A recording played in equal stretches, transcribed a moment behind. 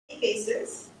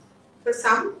cases, for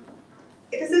some,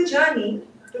 it is a journey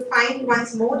to find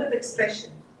one's mode of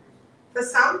expression. For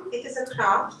some, it is a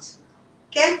craft,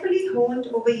 carefully honed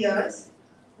over years,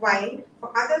 while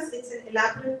for others it's an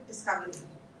elaborate discovery.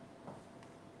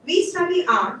 We study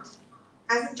art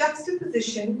as a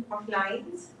juxtaposition of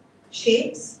lines,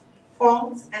 shapes,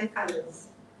 forms, and colors.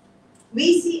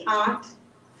 We see art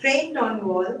framed on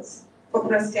walls for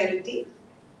posterity.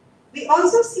 We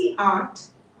also see art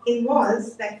in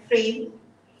walls that frame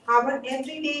our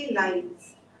everyday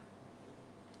lives.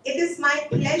 It is my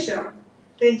pleasure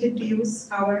to introduce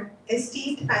our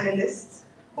esteemed panelists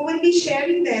who will be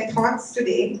sharing their thoughts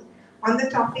today on the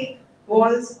topic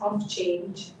Walls of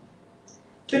Change.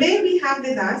 Today we have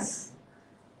with us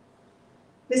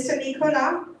Mr.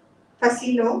 Nicolas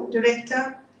Fassino,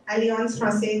 Director, Alliance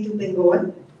Française du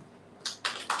Bengal.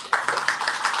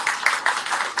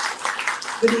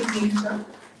 Good evening, sir.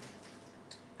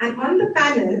 And on the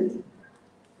panel,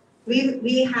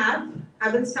 we have, I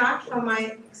will start from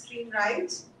my extreme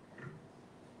right,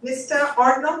 Mr.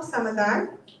 Arnab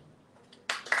Samadar,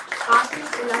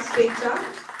 artist, illustrator,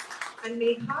 and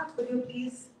Megha, could you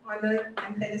please honor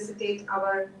and felicitate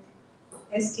our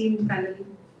esteemed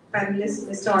panelist,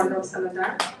 Mr. Arnab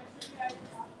Samadar.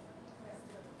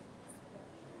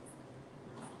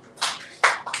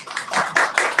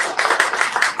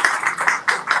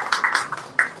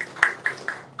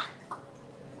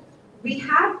 We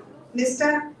have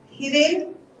Mr.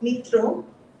 Hiren Mitro,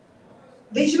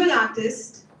 visual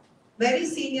artist, very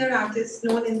senior artist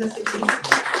known in the city.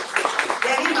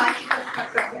 Very lucky to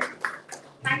have you.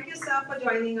 Thank you, sir, for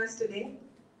joining us today.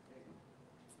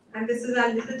 And this is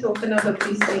our little token of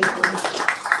appreciation.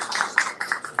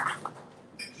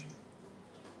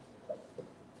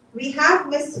 We have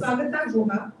Ms. Swagata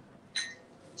Guha.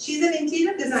 She's an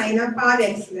interior designer par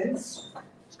excellence,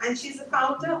 and she's the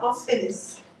founder of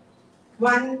Finis,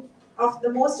 one of the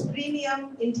most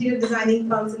premium interior designing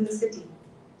firms in the city.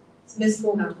 It's Ms.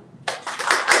 Guha.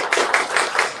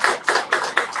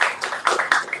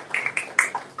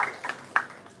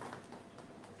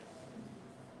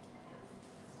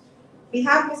 We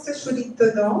have Mr.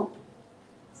 Sudipto Daw,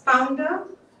 founder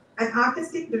and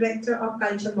artistic director of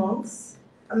Culture Monks,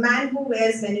 a man who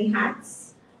wears many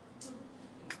hats.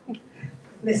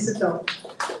 Mr. Daw.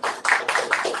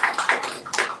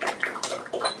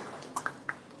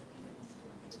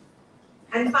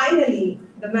 And finally,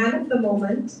 the man of the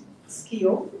moment,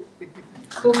 SKIO,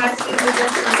 who has been with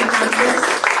us on the campus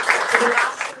for the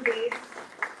last 2 days,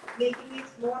 making it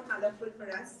more colorful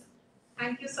for us.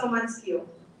 Thank you so much, SKIO.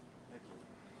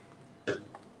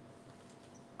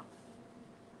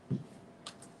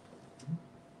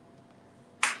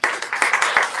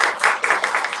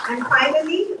 And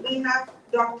finally, we have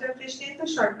Dr. Krishnendra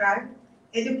Sarkar,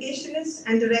 educationist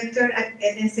and director at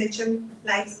NSHM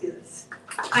Life Skills.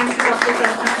 Thank you, Dr.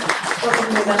 Sarkar, for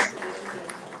being with us today.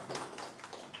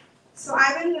 So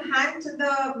I will hand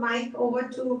the mic over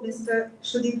to Mr.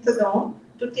 Sudipto Daw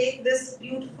to take this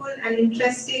beautiful and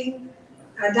interesting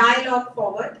dialogue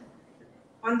forward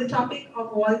on the topic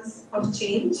of walls of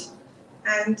change.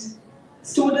 And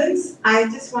students, I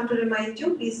just want to remind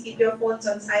you, please keep your phones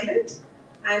on silent,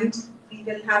 and we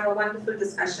will have a wonderful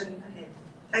discussion ahead.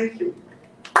 Thank you.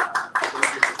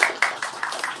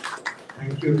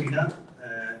 Thank you, Rina.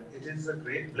 It is a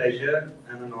great pleasure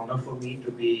and an honor for me to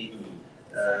be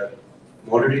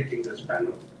moderating this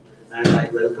panel. And I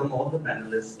welcome all the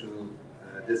panelists to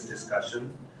this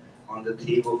discussion on the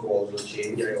theme of walls of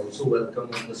change. I also welcome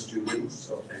all the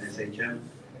students of NSHM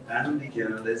and the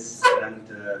journalists and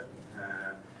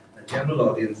general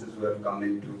audiences who have come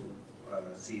in to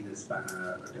see this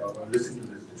panel or listen to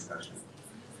this discussion.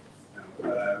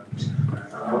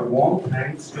 A warm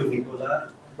thanks to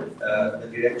Nicola, the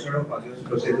director of Alliance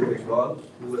Française du Bengal,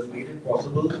 who has made it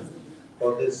possible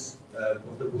for this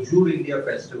the Bonjour India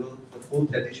Festival, the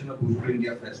 4th edition of Bonjour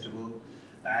India Festival,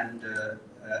 and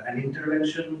an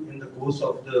intervention in the course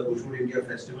of the Bonjour India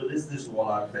Festival is this Wall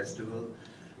Art Festival,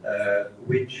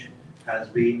 which has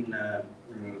been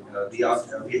we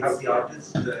have the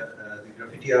artist, the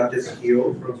graffiti artist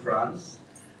SKIO from France,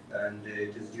 and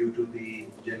it is due to the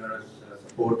generous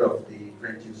support of the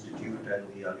French Institute and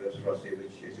the Alliance Française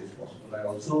which it is possible. I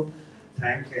also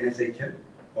thank NSHM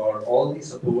for all the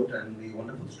support and the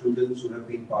wonderful students who have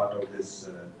been part of this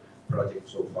project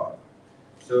so far.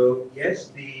 So yes,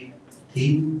 the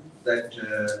theme that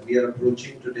we are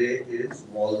approaching today is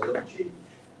walls of change.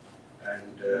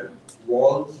 And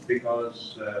walls,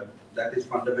 because that is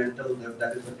fundamental,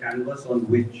 that is the canvas on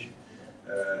which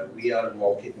we are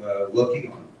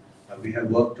working on, we have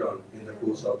worked on in the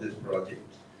course of this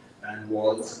project. and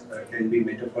walls can be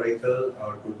metaphorical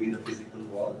or could be the physical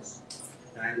walls.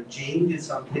 And change is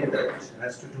something that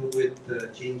has to do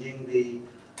with changing the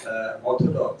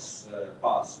orthodox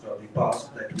past or the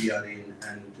past that we are in,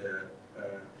 and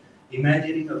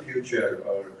imagining a future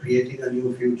or creating a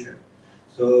new future.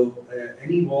 So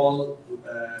any wall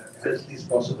has this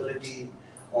possibility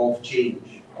of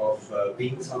change, of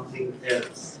being something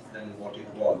else than what it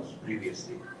was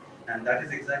previously. And that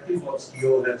is exactly what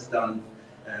SKIO has done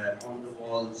on the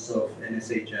walls of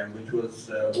NSHM, which was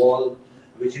a wall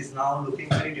which is now looking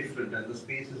very different, and the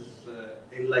space is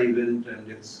enlivened, and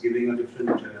it's giving a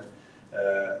different,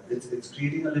 it's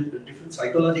creating a different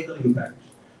psychological impact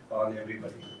on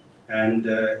everybody. And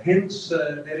hence,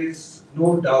 there is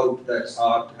no doubt that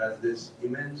art has this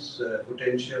immense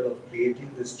potential of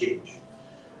creating this change.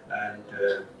 And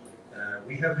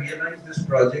we have realized this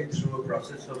project through a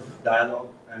process of dialogue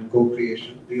and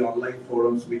co-creation. The online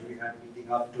forums which we had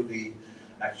leading up to the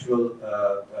actual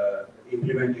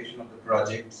implementation of the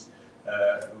projects,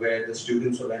 where the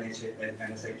students of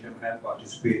NSHM have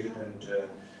participated, and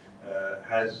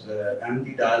and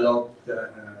the dialogue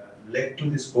led to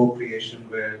this co-creation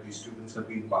where the students have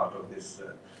been part of this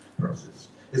process.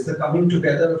 It's the coming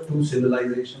together of two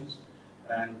civilizations,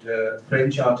 and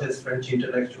French artists, French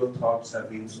intellectual thoughts have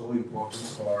been so important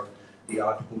for the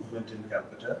art movement in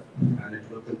Calcutta, and it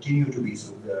will continue to be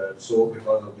so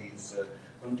because of these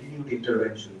continued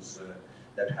interventions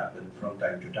that happen from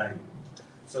time to time.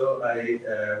 So I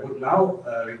would now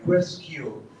request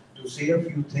SKIO to say a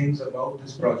few things about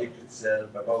this project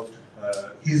itself, about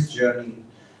his journey,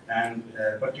 and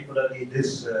particularly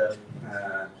this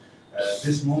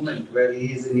this moment where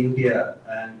he is in India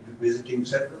and visiting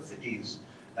several cities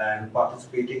and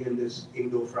participating in this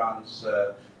Indo-France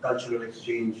cultural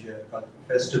exchange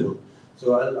festival.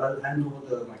 So I'll hand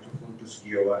over the microphone to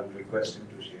SKIO and request him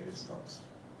to share his thoughts.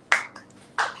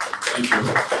 Thank you.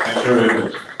 Thank you very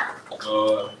much.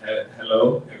 So,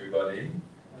 hello everybody.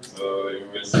 So you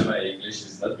will see my English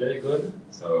is not very good.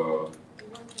 So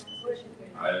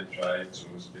I'll try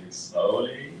to speak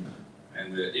slowly.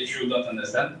 And if you don't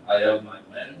understand, I have my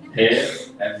man here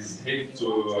and he's here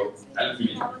to help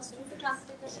me.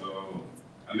 So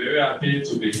I'm very happy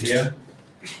to be here.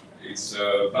 It's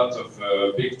part of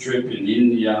a big trip in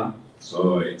India.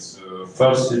 So it's the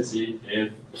first city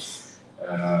here.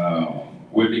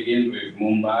 We begin with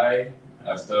Mumbai,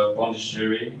 after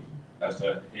Pondicherry,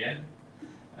 after here.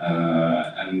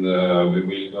 And we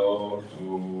will go to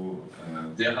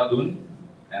Dehradun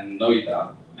and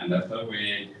Noida, and after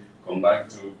we come back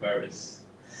to Paris.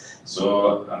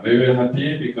 So I'm very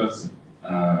happy because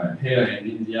here in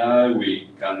India we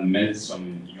can meet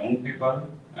some young people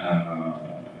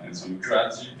and some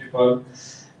creative people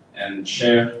and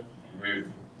share with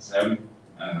them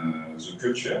the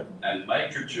culture and my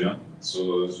culture,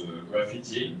 so the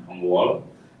graffiti on the wall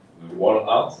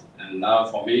art, and now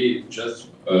for me it's just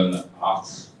an art,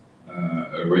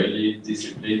 a really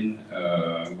disciplined,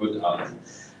 good art.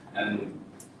 And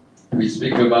we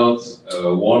speak about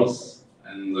walls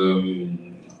and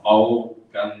how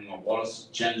can walls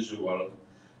change the world.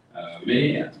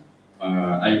 Me,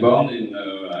 I'm born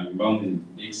in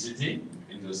big city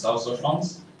in the south of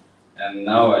France, and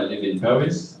now I live in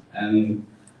Paris. And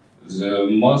the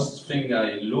most thing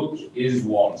I look is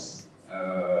walls.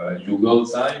 You go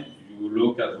outside, you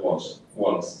look at walls.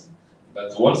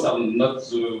 But walls are not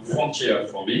the frontier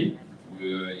for me.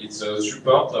 It's a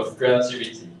support of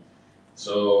creativity.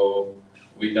 So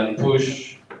we can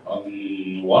push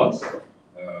on walls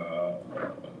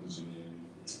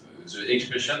the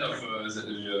expression of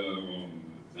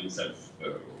themselves,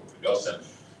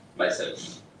 yourself,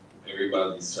 myself,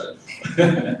 everybody's self.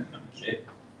 Okay.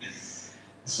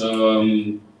 So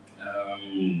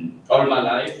all my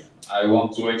life, I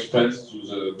want to express to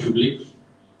the public,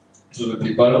 to the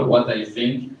people, what I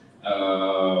think,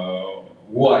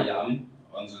 who I am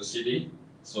on the city.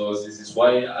 So this is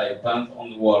why I paint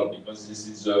on the wall, because this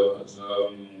is the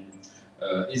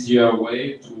easier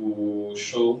way to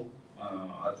show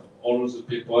at all the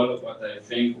people what I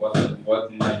think,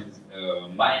 what my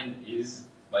mind is,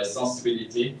 my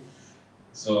sensibility.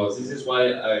 So this is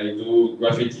why I do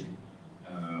graffiti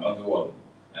on the wall,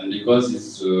 and because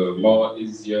it's a more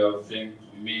easier thing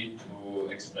to me to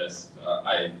express.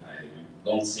 I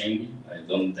don't sing, I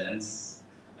don't dance,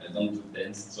 I don't do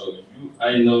dance. So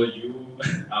I know you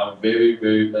are very,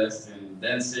 very best in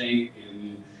dancing,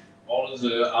 in all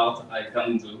the art I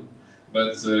can do.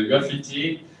 But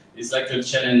graffiti is like a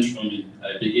challenge for me.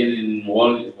 I began in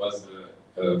wall, it was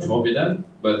forbidden,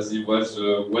 but it was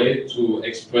a way to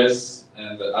express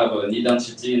and have an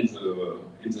identity in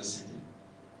the city.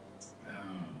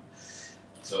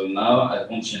 So now I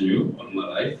continue all my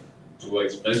life to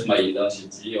express my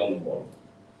identity on the wall.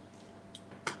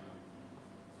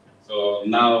 So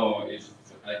now, if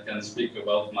I can speak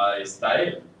about my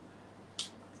style,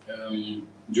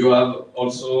 you have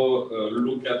also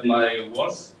look at my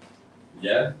walls,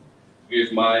 yeah,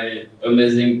 with my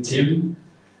amazing team.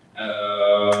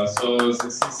 So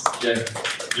this is, yeah,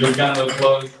 you can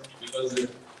applaud because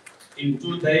in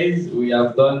 2 days we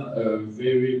have done a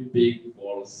very big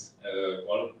walls.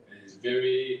 Wall is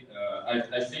very.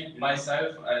 I think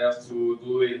myself I have to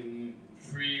do in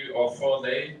 3 or 4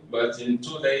 days, but in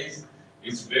 2 days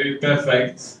it's very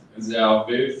perfect. They are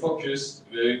very focused,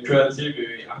 very creative,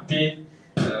 very happy,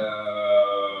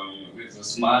 with a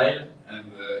smile, and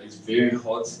it's very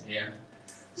hot here.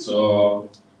 So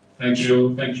thank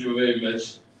you very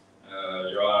much.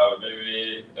 You are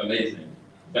very amazing.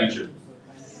 Thank you.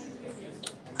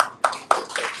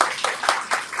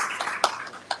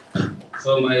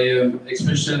 So my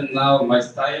expression now, my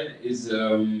style is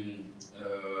a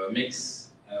mix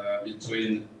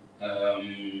between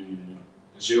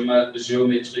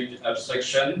geometric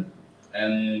abstraction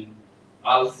and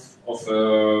half of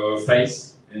a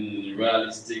face in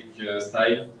realistic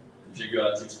style,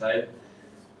 figurative style.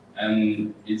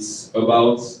 And it's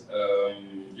about,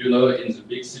 in the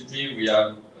big city we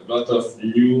have a lot of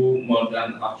new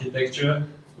modern architecture,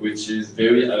 which is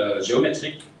very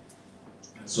geometric.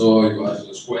 So you have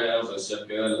the square, the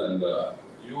circle, and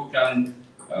you can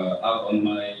have on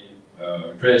my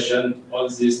creation all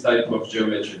this type of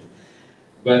geometry.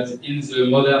 But in the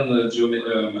modern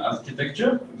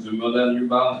architecture, the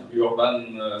modern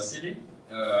urban city,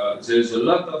 there's a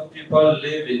lot of people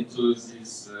live into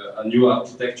this new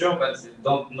architecture, but they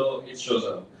don't know each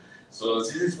other. So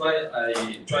this is why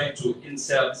I try to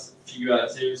insert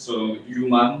figurative, so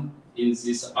human, in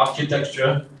this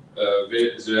architecture.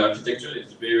 The architecture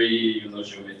is very,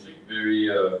 geometric, very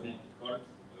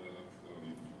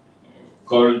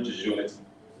cold geometry,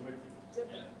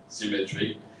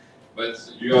 symmetry. But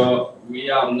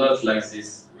we are not like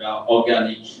this. We are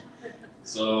organic.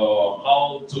 So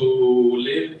how to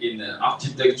live in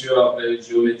architecture very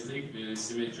geometric, very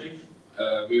symmetric,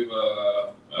 with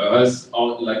us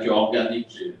like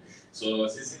organic. So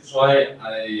this is why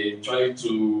I try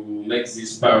to make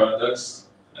this paradox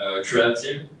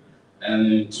creative,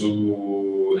 and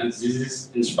this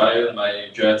is inspired my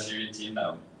creativity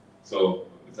now. So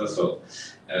that's all.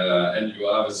 And you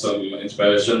have some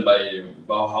inspiration by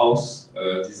Bauhaus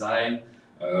design,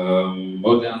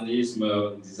 modernism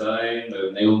design,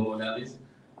 neo-modernism.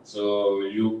 So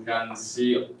you can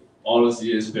see all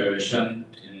the inspiration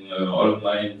in all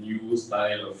my new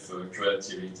style of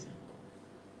creativity.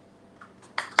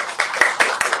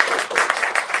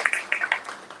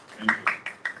 Thank you.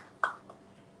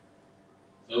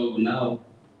 So now,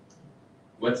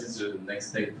 what is the next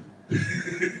step?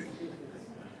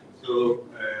 So,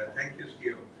 thank you,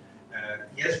 SKIO.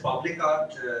 Yes, public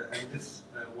art and this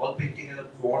wall painting as a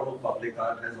form of public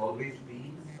art has always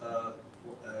been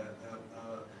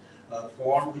a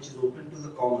form which is open to the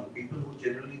common, people who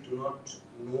generally do not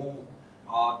know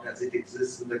art as it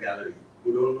exists in the gallery,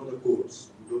 who don't know the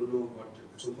codes, who don't know what.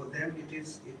 So for them, it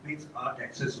makes art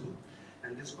accessible.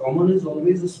 And this common is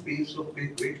always a space of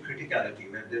great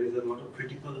criticality, where there is a lot of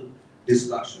critical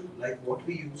discussion, like what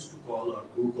we used to call or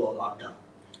who call Adda.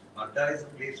 Adda is a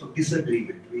place of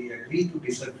disagreement. We agree to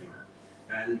disagree.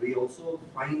 And we also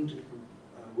find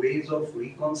ways of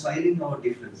reconciling our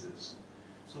differences.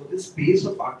 So this space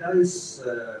of Adda is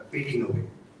fading away.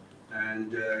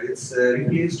 And it's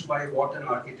replaced by what an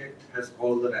architect has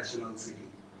called the rational city.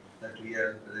 That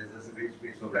there's a great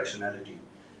space of rationality.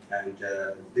 And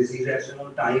this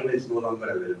irrational time is no longer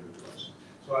available to us.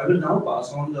 So I will now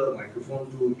pass on the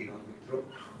microphone to Mitro,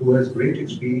 who has great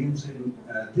experience in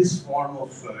this form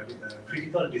of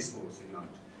critical discourse in art.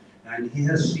 And he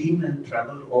has seen and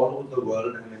traveled all over the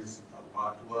world, and his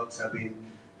artworks have been,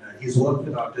 he's worked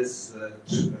with artists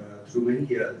through many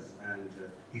years, and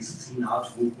he's seen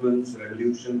art movements,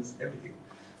 revolutions, everything.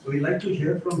 So we'd like to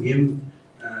hear from him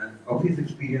of his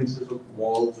experiences of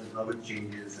walls and how it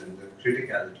changes and the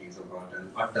criticalities of art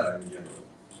and Adda in general.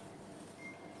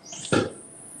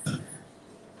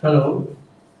 Hello,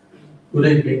 good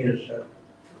evening, sir.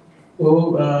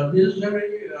 So this is a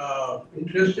very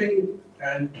interesting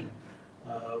and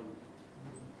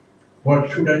what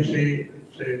should I say?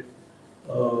 It's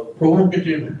a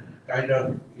provocative kind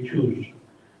of issues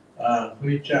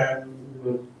which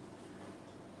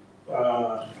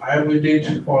I with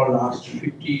it for last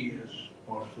 50 years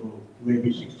or so,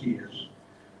 maybe 60 years.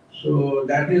 So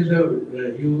that is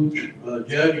a huge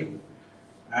journey,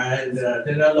 and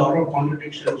there are a lot of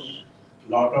contradictions,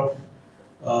 lot of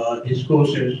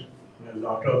discourses, a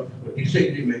lot of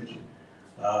disagreements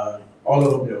all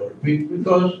over the world.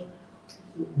 Because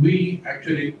we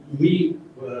actually, me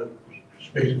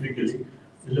specifically,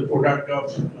 is a product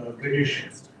of British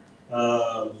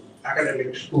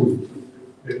academic school.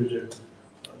 There is a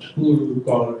school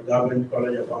called Government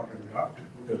College of Art and Craft.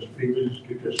 It was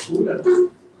previously a school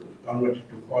and converted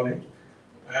to college.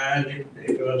 And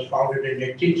it was founded in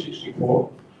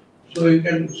 1864. So you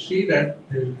can see that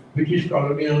the British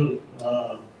colonial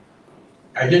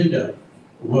agenda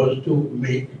was to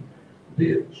make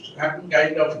the certain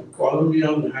kind of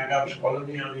colonial hang-ups,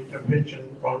 colonial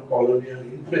intervention, colonial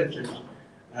influences,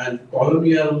 and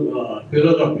colonial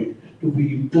philosophy to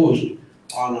be imposed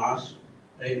on us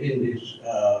in this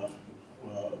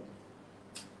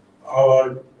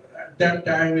our at that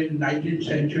time in 19th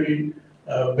century,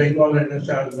 Bengal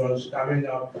Renaissance was coming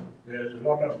up. There's a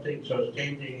lot of things was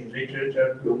changing in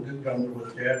literature. Bankim Chandra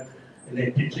was there in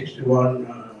 1861.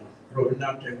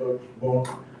 Rabindranath Tagore was born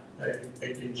in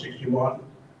 1861.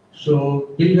 So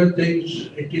these are things.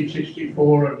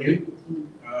 1864 or new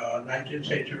 19th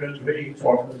century was a very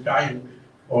important time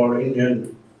for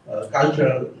Indian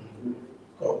cultural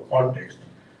context.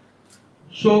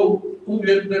 So we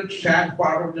are the sad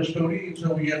part of the story.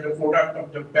 So we are the product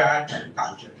of the bad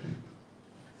culture.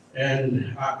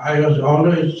 And I was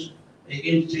always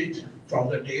against it from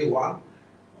the day one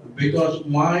because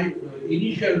my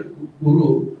initial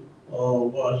guru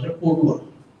was a Potua.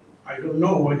 I don't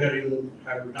know whether you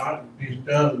have not this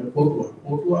term, Potua.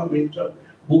 Potua means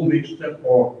who makes the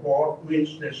pot. Pot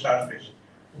means the surface.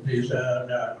 This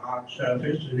the art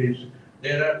surface.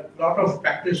 There are a lot of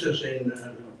practices in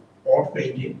pot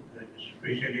painting,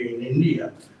 especially in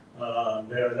India.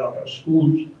 There are a lot of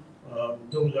schools.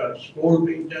 Those are scroll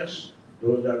painters.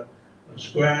 Those are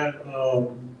square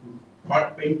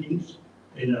pot paintings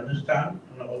in Rajasthan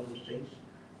and all those things.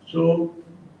 So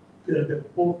the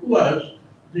Potuas,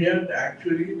 they are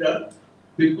actually the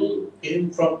people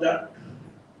came from the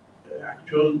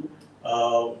actual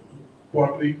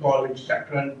what we call it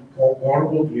Saturn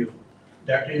Corvo view.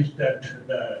 That is that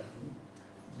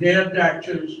they are the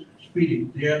actual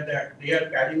spirit. They are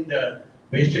carrying the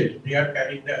message. They are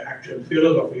carrying the actual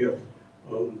philosophy of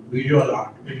visual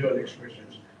art, visual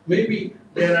expressions. Maybe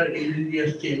there are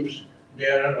religious themes.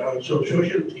 There are also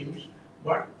social themes,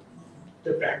 but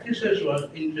the practices was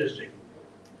interesting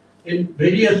in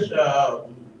various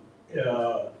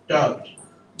terms.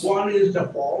 One is the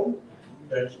form,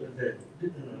 that's the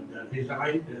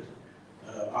design, the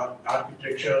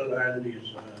architectural and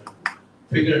these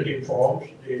figurative forms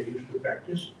they used to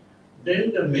practice.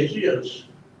 Then the materials,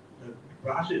 the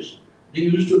brushes, they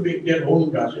used to make their own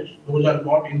brushes. Those are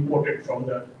not imported from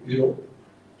the Europe.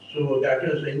 So that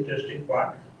is the interesting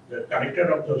part. The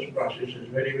character of those brushes is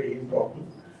very, very important.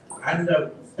 And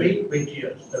the paint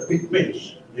materials, the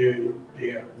pigments,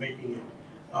 they are making it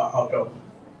out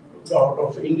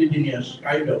of indigenous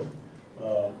kind of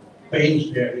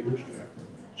paints they are used to have.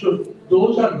 So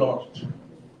those are lost.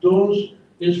 Those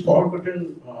is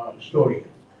forgotten story.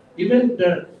 Even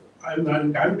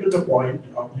I'm coming to the point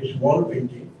of this wall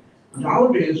painting.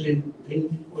 Nowadays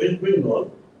in West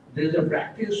Bengal, there is a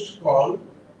practice called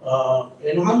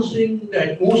enhancing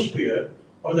the atmosphere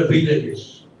of the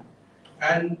villages.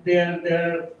 And there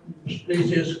are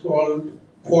places called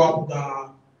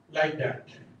Kwabga, like that.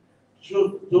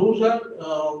 So those are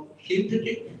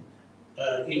synthetic,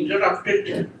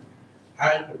 interrupted,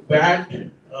 and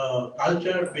bad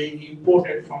culture being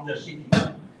imported from the city.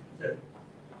 The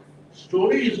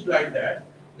story is like that.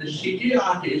 The city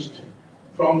artist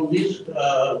from this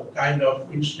kind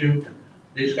of institute,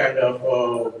 this kind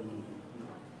of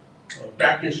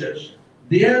practices,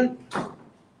 they are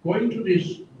going to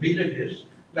these villages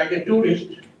like a tourist.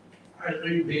 I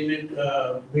will visit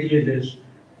villages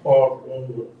for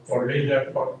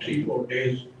leisure for 3-4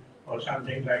 days or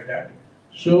something like that.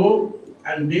 So,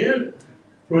 and they're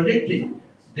projecting.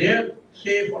 They're,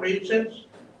 say for instance,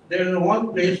 there is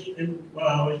one place in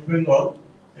West Bengal,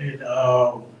 in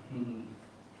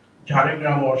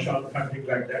Jharigram or something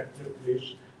like that. The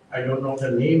place, I don't know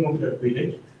the name of the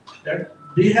village. That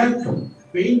they have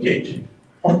painted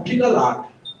optical art.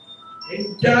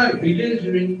 Entire village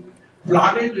being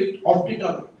flooded with optical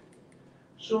art.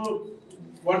 So,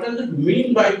 what does it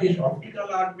mean by this optical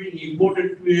art being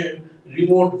imported to a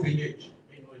remote village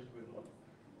in West Bengal?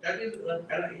 That is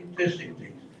an interesting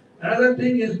thing. Another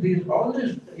thing is this, all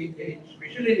this,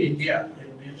 especially in India,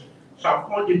 in this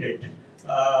subcontinent,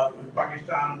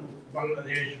 Pakistan,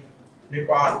 Bangladesh,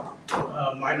 Nepal,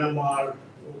 Myanmar,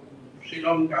 Sri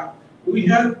Lanka, we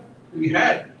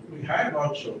had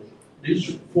also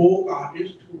these folk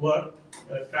artists who were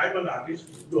tribal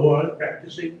artists who are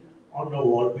practicing on the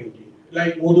wall painting.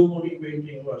 Like Modumori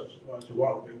painting was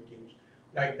wall paintings,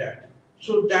 like that.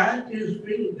 So that is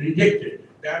being rejected.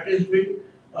 That is being,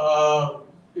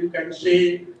 you can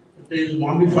say, it is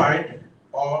modified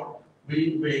or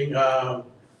being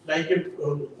like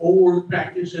old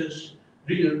practices,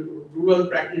 rural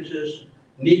practices,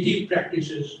 native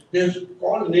practices. They're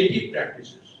called native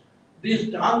practices.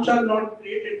 These terms are not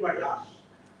created by us.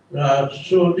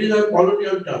 So these are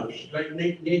colonial terms, like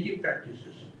native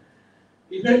practices.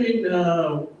 Even in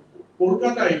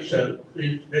Kolkata itself,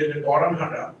 there's a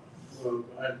Goranhata.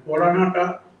 And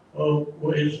Goranhata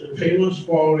is famous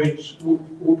for its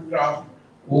woodcraft,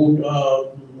 wood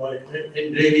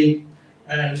engraving,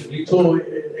 and litho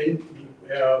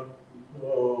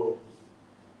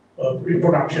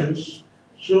reproductions.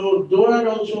 So those are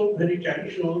also very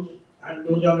traditional, and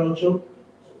those are also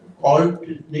called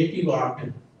native art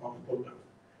of Kolkata.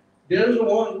 There was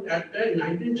one at the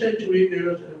 19th century. There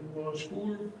was a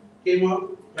school came up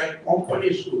like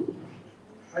company school.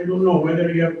 I don't know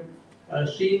whether you have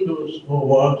seen those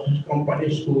words, company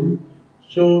school.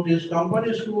 So this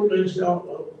company school is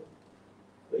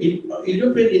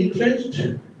European influenced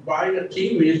by the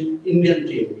theme is Indian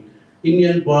theme.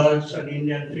 Indian birds and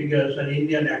Indian figures and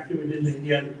Indian activities,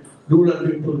 Indian rural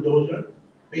people, those are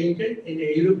painted in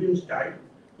a European style.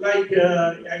 Like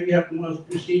I have must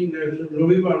be seen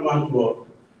Ravi Verma's work.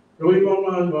 Ravi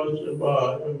Verma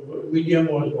was medium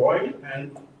was oil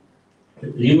and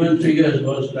human figures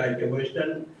was like a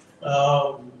Western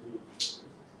uh,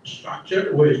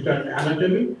 structure, Western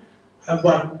anatomy,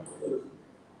 but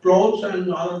clothes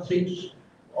and other things,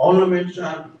 ornaments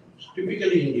are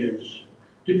typically Indians,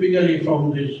 typically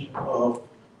from this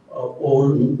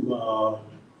old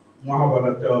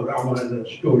Mahabharata, Ramayana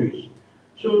stories.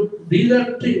 So these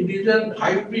are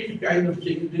hybrid kind of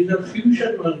things. These are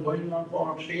fusion was going on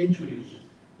for centuries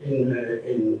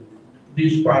in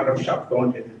this part of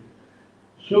subcontinent.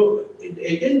 So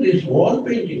again, these wall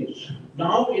paintings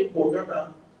now in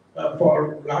Kolkata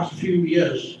for last few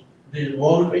years, the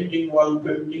wall painting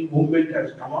movement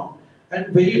has come up and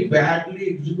very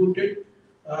badly executed,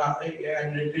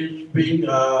 and it is being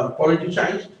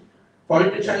politicized.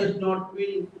 Politicized not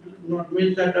means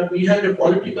that we had a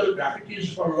political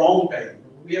graffitis for a long time.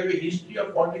 We have a history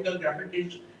of political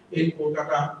graffitis in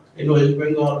Kolkata, in West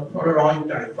Bengal for a long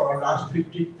time, for the last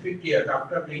 50 years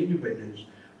after the independence.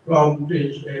 From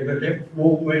this, the left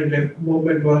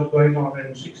movement was going on in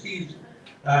the 60s,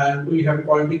 and we have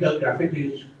political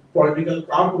graffitis, political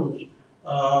cartoons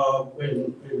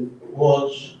in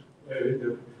walls,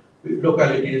 the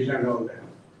localities and all that.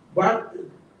 But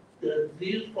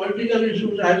these political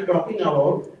issues I am talking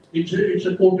about, it's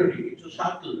a coterie, it's a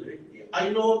circle. I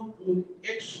know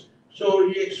X, so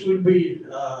X will be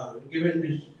given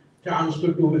this chance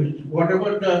to do it.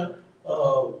 Whatever the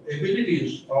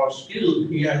abilities or skill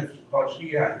he has or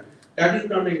she has, that is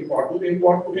not important.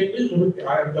 Important thing is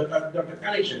I have the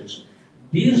connections.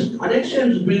 These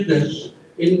connections business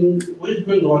in West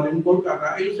Bengal, in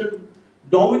Kolkata, is a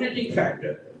dominating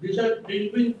factor. These are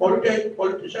being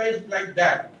politicized like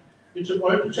that. It's a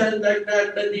politicized like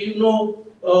that you know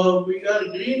we are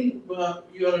green,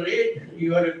 you are red,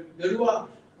 you are Garua,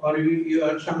 or you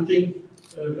are something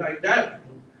like that.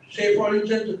 Say for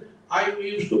instance, I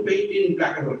used to paint in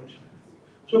black and white.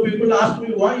 So people ask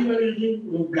me why you are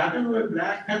using black and white,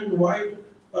 black and white,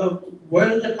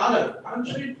 where is the color? I'm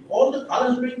saying all the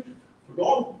colors being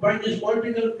robbed by these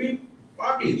political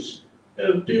parties.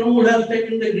 Trinamool has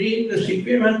taken the green, the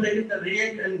CPM has taken the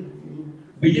red, and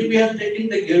BJP has taken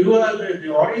the Gerua, the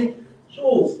orange.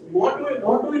 So what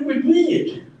do we be doing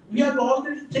it? We have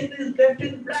already taken it left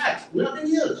in black,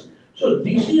 nothing else. So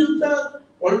this is the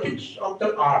politics of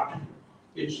the art.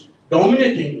 It's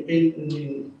dominating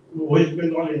in West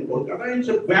Bengal, in Kolkata. It's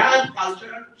a bad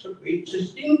culture, it's a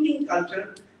stinking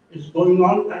culture. It's going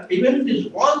on. Even these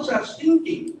walls are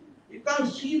stinking. You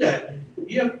can't see that.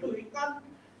 You have to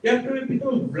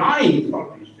become blind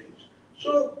for these things.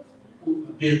 So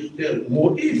the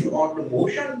motive or the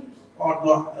motion or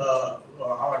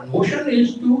our motion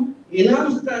is to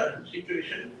enhance the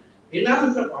situation,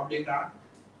 enhance the public art,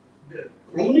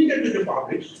 communicate with the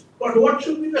public. But what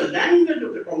should be the language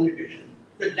of the communication?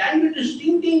 The language is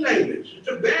stinking language. It's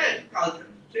a bad culture.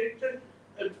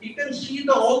 You can see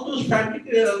all those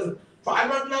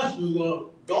fiberglass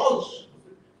dolls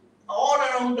all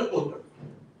around the corner.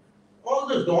 All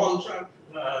the dolls are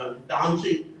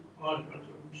dancing on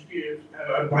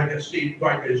by the street,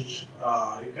 by this,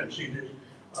 you can see this,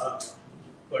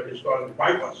 what is called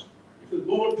bypass. If you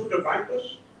go to the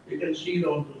bypass, you can see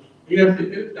all those. You have to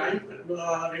give time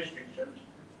restrictions.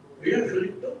 We are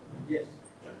free to. Yes.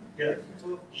 Yeah.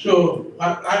 So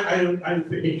I'm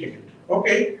finishing it.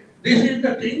 Okay. This is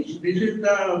the things. This is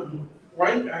the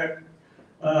point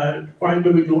point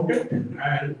to be noted.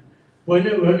 And when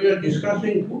we are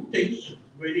discussing good things,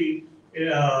 very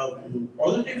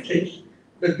positive things,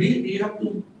 that we have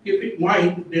to keep in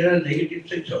mind there are negative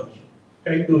things also.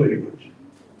 Thank you very much.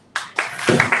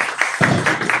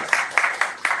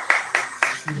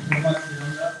 Thank you so much,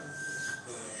 Virendra.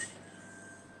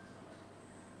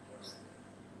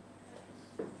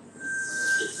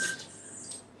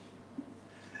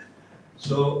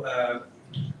 So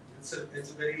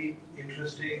it's a very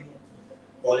interesting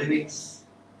polemics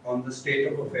on the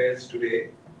state of affairs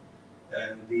today,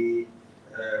 and the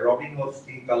robbing of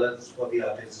the colors for the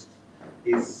artist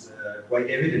is quite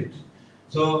evident.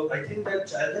 So I think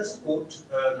that I'll just quote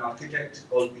an architect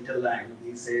called Peter Lang.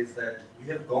 He says that we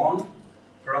have gone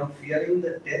from fearing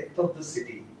the death of the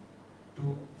city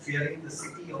to fearing the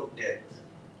city of death,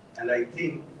 and I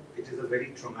think it is a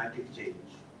very traumatic change.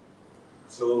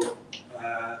 So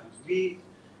we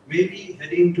may be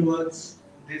heading towards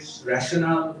this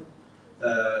rational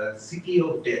city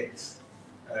of death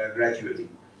gradually,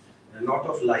 not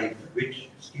of life, which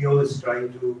SKIO is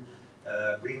trying to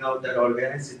bring out that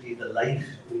organicity, the life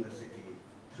in the city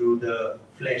through the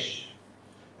flesh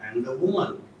and the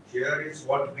woman. Here is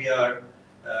what we are.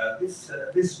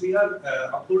 We are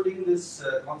upholding this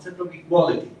concept of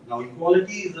equality. Now,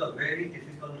 equality is a very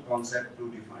difficult concept to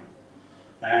define,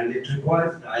 and it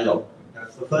requires dialogue.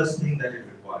 That's the first thing that it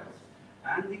requires.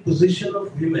 And the position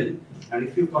of women, and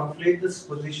if you conflate this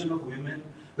position of women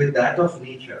with that of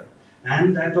nature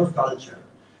and that of culture,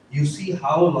 you see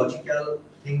how logical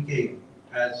thinking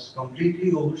has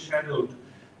completely overshadowed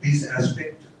this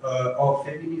aspect of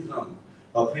feminism,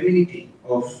 of femininity,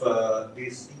 of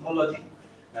this ecology.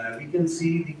 We can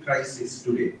see the crisis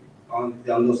today on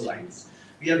those lines.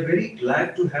 We are very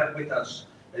glad to have with us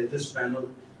this panel,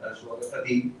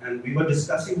 Swagata, and we were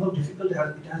discussing how difficult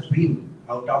it has been,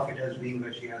 how tough it has been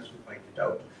where she has to fight it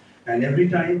out. And every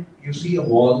time you see a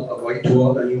wall, a white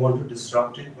wall, and you want to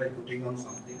disrupt it by putting on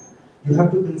something, you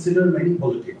have to consider many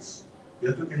politics. You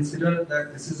have to consider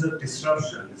that this is a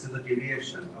disruption, this is a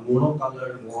deviation. A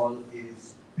monocolored wall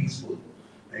is peaceful.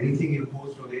 Anything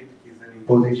imposed on it is an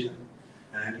imposition.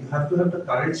 And you have to have the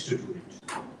courage to do it.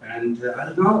 And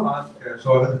I'll now ask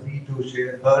Swagati to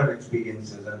share her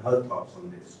experiences and her thoughts on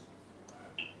this.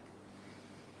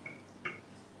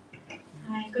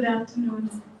 Hi, good afternoon,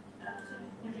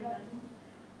 everyone.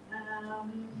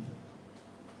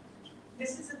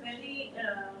 This is a very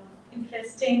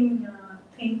interesting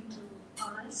thing to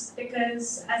ask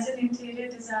because as an interior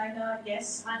designer,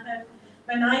 yes,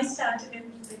 when I started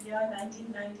in the year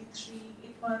 1993,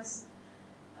 it was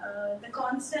the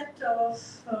concept of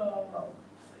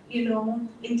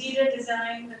interior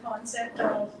design, the concept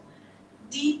of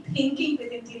deep thinking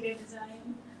with interior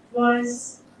design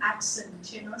was absent,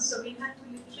 so we had to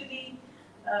literally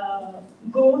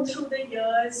go through the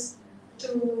years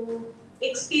to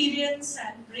experience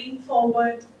and bring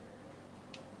forward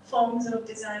forms of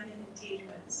design in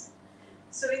interiors.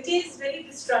 So it is very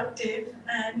destructive,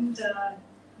 and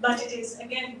but it is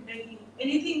again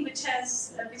anything which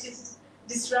is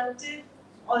disruptive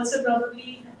also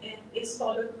probably is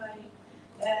followed by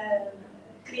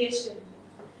creation.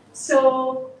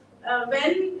 So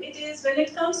when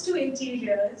it comes to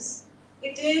interiors,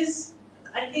 it is,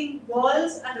 I think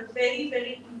walls are a very,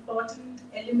 very important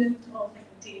element of an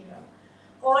interior.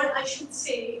 Or I should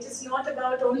say, it is not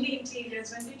about only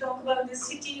interiors. When we talk about the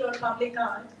city or public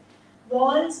art,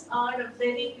 walls are a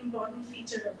very important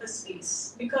feature of the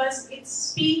space because it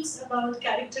speaks about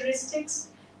characteristics,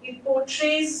 it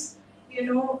portrays,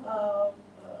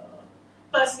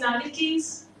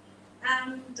 personalities,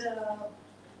 and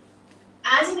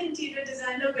as an interior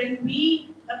designer, when we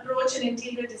approach an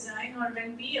interior design or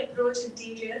when we approach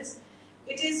interiors,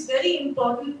 it is very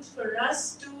important for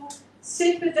us to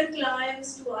sit with the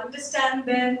clients, to understand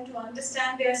them, to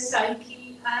understand their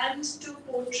psyche, and to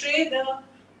portray the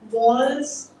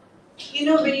walls in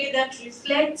a way that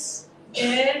reflects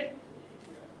their,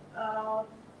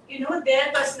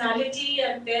 their personality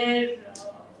and their,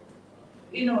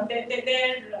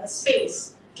 their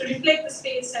space, to reflect the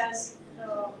space as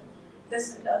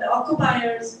the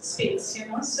occupier's space,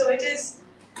 So it is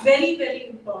very, very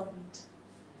important.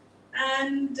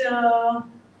 And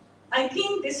I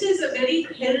think this is a very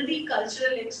healthy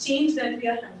cultural exchange that we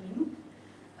are having.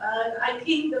 I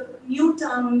think the new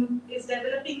town is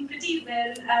developing pretty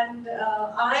well, and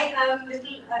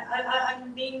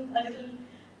I'm being a little,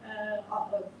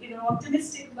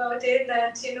 optimistic about it.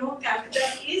 That Calcutta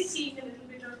is seeing a little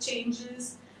bit of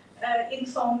changes in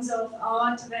forms of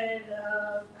art,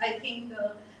 where I think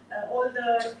all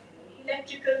the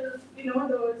electrical,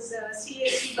 those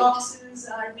CAC boxes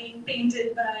are being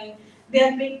painted by, they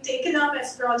are being taken up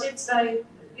as projects by,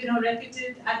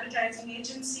 reputed advertising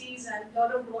agencies, and a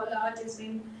lot of wall art is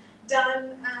being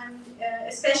done, and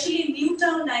especially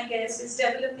Newtown, I guess, is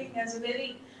developing as a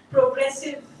very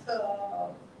progressive,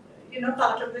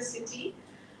 part of the city.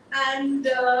 And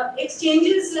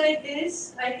exchanges like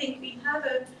this, I think we have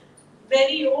a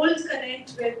very old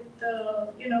connect with,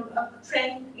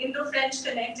 Indo-French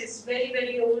connect is very,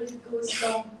 very old. It goes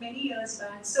long, many years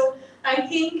back. So I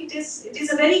think it is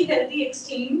a very healthy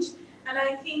exchange, and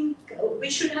I think we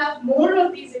should have more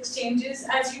of these exchanges.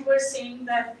 As you were saying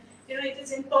that, it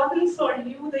is important for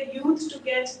you, the youth, to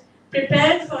get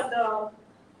prepared for the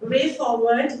way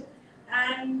forward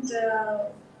and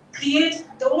create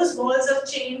those walls of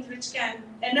change which can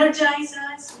energize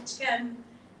us, which can,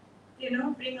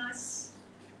 bring us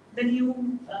the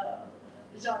new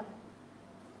genre.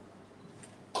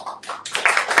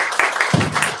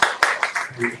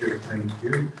 Thank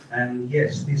you. And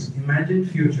yes, this imagined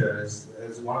future is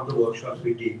one of the workshops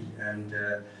we did, and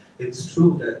it's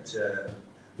true that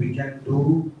we can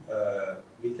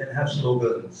have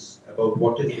slogans about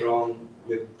what is wrong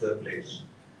with the place.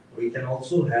 We can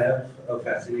also have a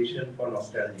fascination for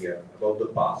nostalgia about the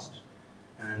past,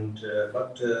 and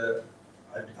but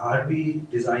are we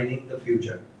designing the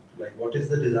future? Like, what is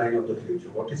the design of the future?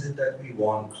 What is it that we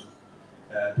want?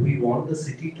 Do we want the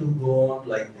city to go on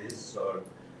like this, or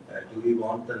do we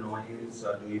want the noise,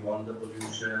 or do we want the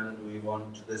pollution? Do we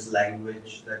want this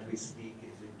language that we speak?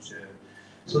 Is it?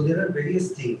 So there are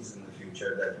various things in the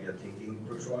future that we are thinking.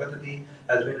 Shwagatati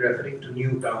has been referring to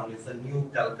New Town. It's a new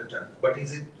Calcutta, but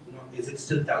is it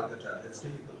still Calcutta? It's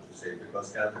difficult to say,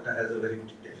 because Calcutta has a very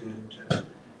definite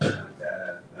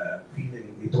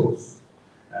feeling, ethos.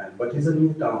 But it's a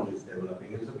new town is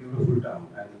developing. It's a beautiful town,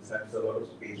 and it has a lot of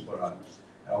space for art,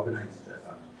 organized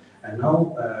art. And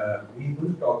now we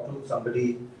will talk to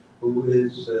somebody who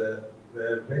is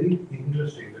very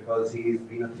interesting, because he's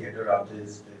been a theatre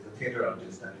artist. He's a theatre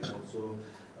artist, and he's also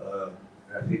a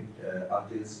graphic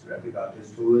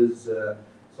artist who is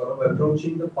sort of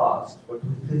approaching the past, but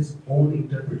with his own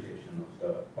interpretation of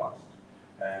the past.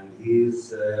 And he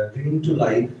is bringing to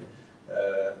life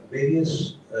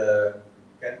various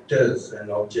characters and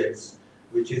objects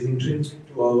which is intrinsic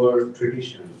to our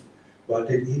tradition, but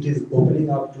it is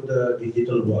opening up to the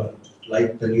digital world,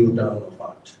 like the new town of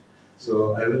art.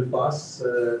 So I will pass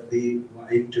the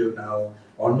mic to now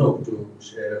Arnav to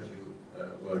share a few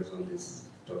words on this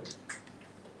topic.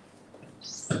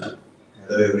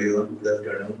 Hello everyone, good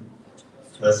afternoon.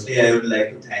 Firstly, I would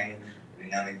like to thank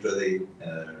Rina Mitrodi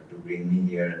to bring me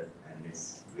here, and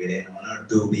it's really an honor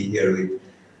to be here with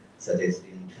such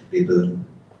esteemed people in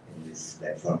this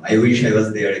platform. I wish I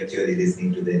was there actually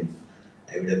listening to them.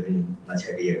 I would have been much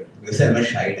happier, because I'm a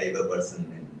shy type of person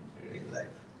in real life.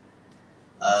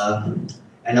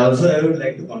 And also I would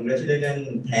like to congratulate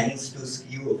and thanks to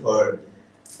SKIO for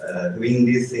doing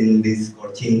this in this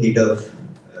scorching heat of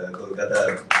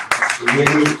Kolkata.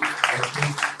 Really, I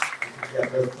think it should be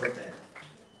applauded for that.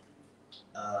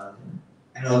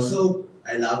 And also,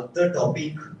 I love the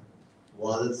topic,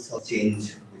 walls of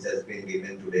change, which has been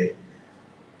given today.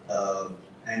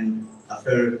 And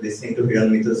after listening to Hiran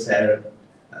Mito sir,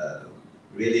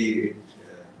 really it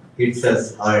hits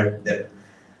us hard that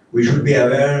we should be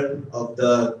aware of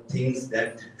the things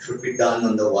that should be done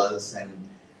on the walls and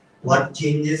what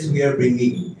changes we are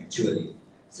bringing actually.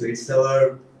 So it's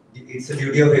a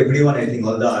duty of everyone, I think,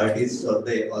 all the artists, all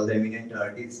the eminent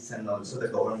artists, and also the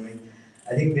government.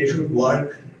 I think they should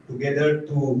work together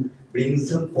to bring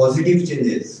some positive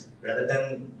changes rather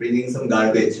than bringing some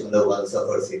garbage on the walls of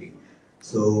our city.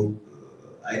 So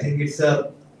I think it's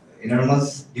a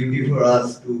enormous duty for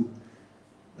us to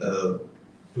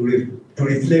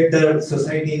reflect the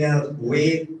society in a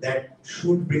way that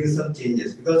should bring some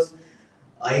changes, because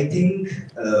I think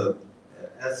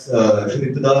as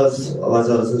Shurita was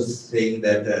also saying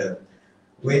that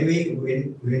when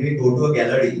we go to a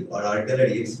gallery or art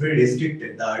gallery, it's very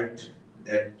restricted, the art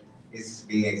that is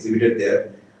being exhibited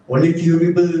there. Only few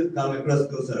people come across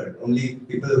those art. Only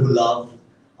people who love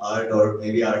art, or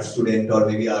maybe art student, or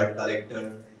maybe art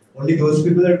collector. Only those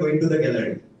people are going to the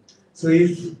gallery. So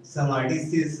if some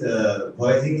artist is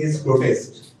voicing his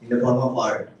protest in the form of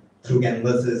art through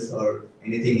canvases or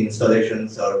anything,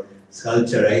 installations or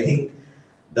sculpture, I think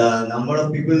the number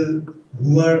of people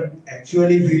who are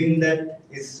actually viewing that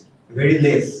is very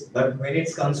less. But when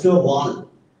it comes to a wall,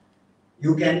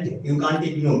 you can't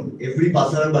ignore. Every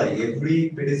passerby, every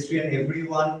pedestrian,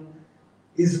 everyone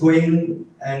is going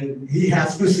and he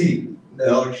has to see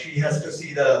or she has to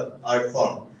see the art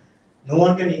form. No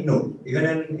one can ignore, even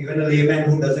a layman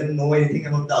who doesn't know anything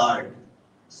about the art.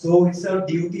 So it's our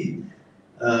duty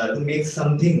to make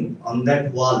something on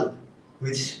that wall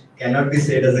which cannot be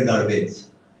said as a garbage.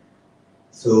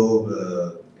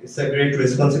 So it's a great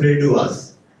responsibility to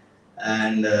us.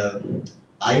 And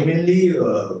I mainly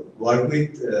work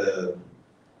with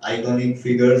iconic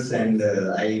figures, and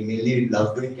I mainly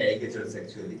love doing caricatures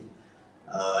actually.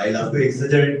 I love to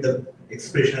exaggerate the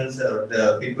expressions or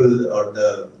the people or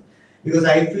the because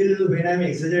I feel when I'm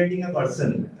exaggerating a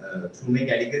person through my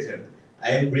caricature, I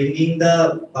am bringing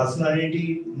the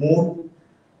personality more.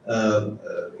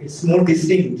 It's more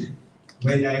distinct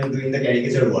when I am doing the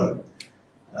caricature work.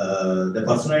 The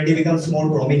personality becomes more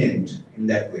prominent in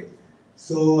that way.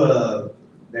 So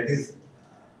that is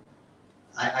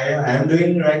I am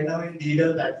doing right now in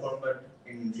digital platform, but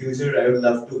in future I would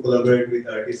love to collaborate with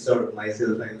artists or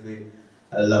myself.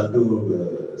 I love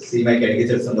to see my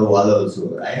caricatures on the wall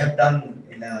also. I have done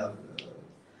in a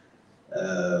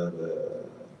uh,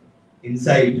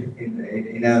 inside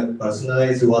in a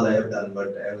personalized wall I have done,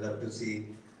 but I would love to see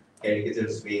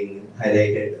caricatures being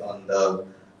highlighted on the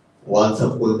walls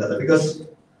of Kolkata because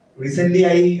recently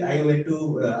I went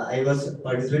to I was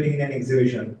participating in an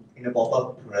exhibition in a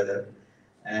pop-up rather,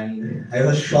 and I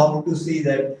was shocked to see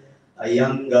that a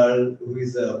young girl who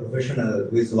is a professional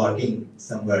who is working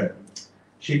somewhere,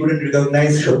 she couldn't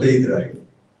recognize Satyajit Ray.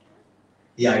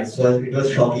 Yeah, it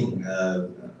was shocking.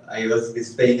 I was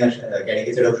displaying a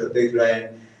caricature of Satyajit Ray,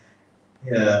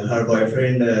 and her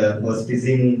boyfriend was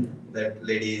teasing that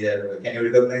lady. Can you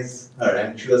recognize her?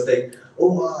 And she was like,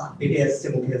 "Oh, pete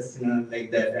asche, mukhe asche na," like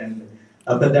that. And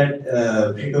after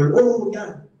that, she told, "Oh,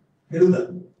 yeah,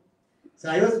 Feruda." So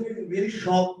I was really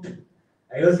shocked.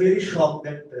 I was really shocked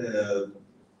that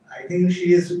I think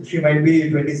she might be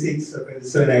 26 or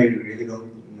 27. I really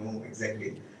don't know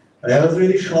exactly. But I was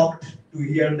really shocked to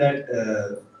hear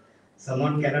that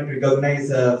someone cannot recognize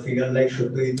a figure like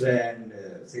Satyajit and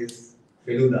says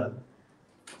Feluda.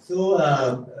 So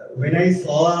when I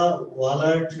saw wall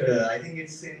art, I think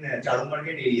it's in Charu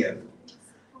Market area.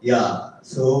 Yeah.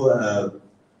 So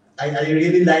I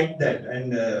really liked that,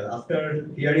 and after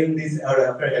hearing this or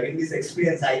after having this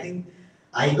experience, I think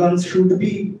icons should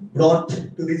be brought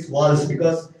to these walls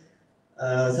because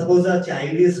suppose a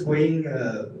child is going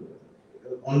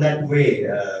on that way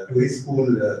to his school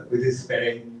with his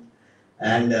parent,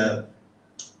 and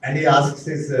he asks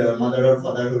his mother or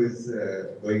father who is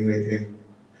going with him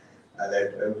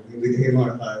with him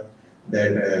or her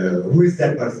that who is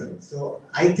that person. So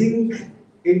I think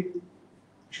it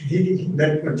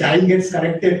that child gets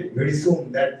connected very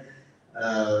soon that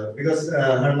because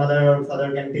her mother or father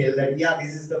can tell that yeah,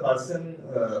 this is the person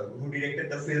who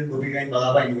directed the film Gopika and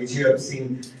Balabai, which you have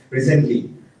seen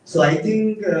recently. So I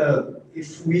think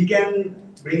if we can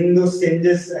bring those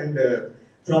changes and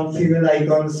from female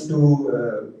icons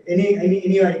to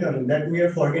any icon that we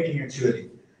are forgetting actually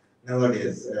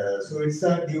nowadays. So it's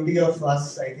a duty of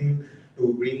us, I think,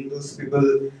 to bring those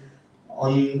people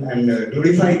on and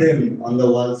glorify them on the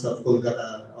walls of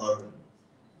Kolkata or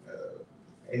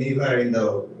anywhere in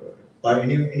the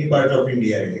any part of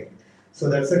India. I think. So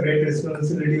that's a great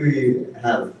responsibility we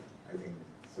have. I think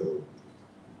so.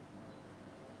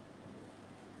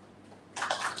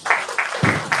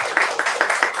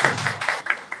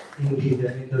 Indeed,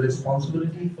 I mean the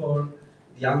responsibility for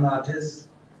young artists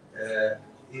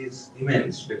is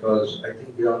immense because I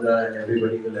think Yonda and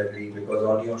everybody will agree because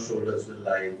on your shoulders will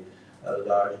lie a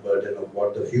large burden of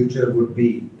what the future would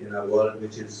be in a world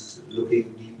which is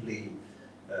looking deeply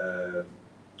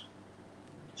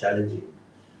challenging.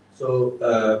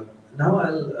 So now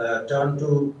I'll turn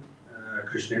to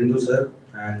Krishnendu sir,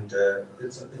 and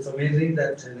it's amazing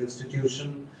that an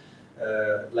institution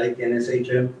like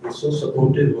NSHM is so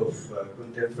supportive of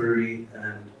contemporary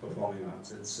and performing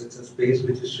arts. It's a space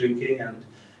which is shrinking, and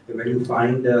when you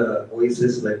find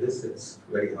oasis like this, it's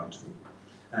very heartful.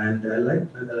 And I like,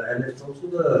 and it's also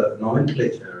the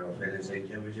nomenclature of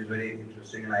NSHM, which is very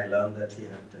interesting, and I learned that he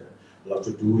had a lot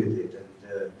to do with it.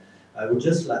 And I would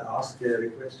just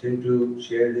request him to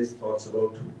share his thoughts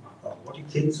about what he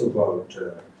thinks about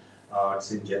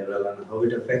arts in general and how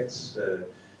it affects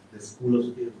the School of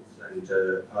Skills and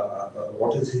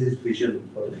what is his vision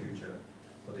for the future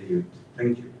for the youth.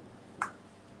 Thank you.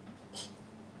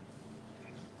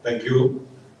 Thank you.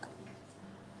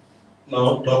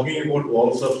 Now, talking about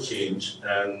walls of change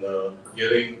and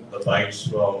hearing the bites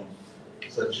from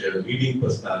such leading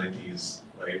personalities,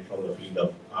 right, from the field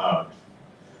of art.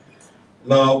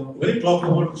 Now, when you talk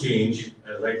about change,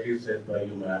 as rightly said by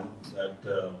you, ma'am,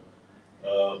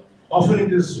 that often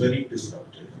it is very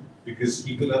disruptive because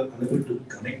people are unable to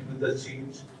connect with the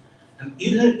change, and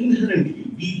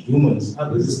inherently we humans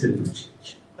are resistant to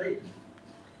change, right?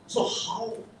 So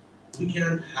how we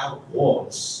can have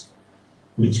walls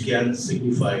which can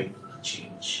signify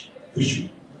change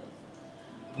visually?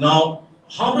 Now,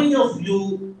 how many of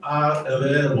you are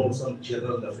aware about some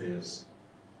general affairs,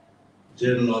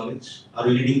 general knowledge? Are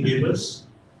you reading papers?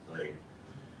 Right.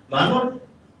 Now, I'm not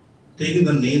taking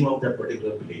the name of that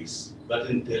particular place, but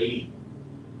in Delhi,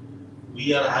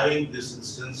 we are having these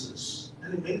instances,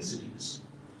 and in many cities,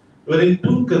 wherein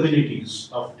two communities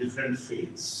of different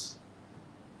faiths,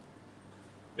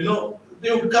 they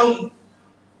would come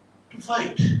to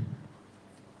fight,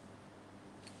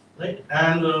 right?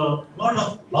 And a lot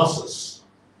of losses,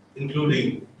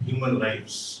 including human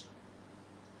lives.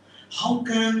 How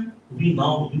can we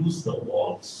now use the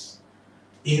walls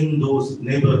in those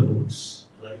neighborhoods,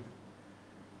 right?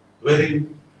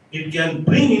 Wherein it can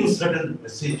bring in certain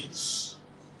messages.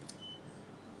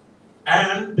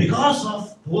 And because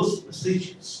of those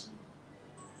messages,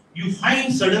 you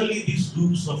find suddenly these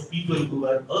groups of people who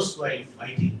are erstwhile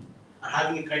fighting are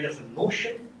having a kind of a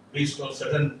notion based on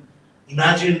certain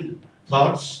imagined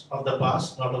thoughts of the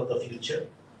past, not of the future,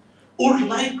 would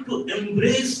like to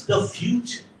embrace the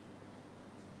future.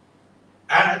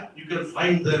 And you can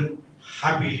find them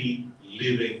happily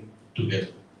living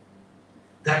together.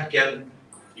 That can,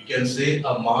 you can say,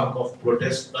 a mark of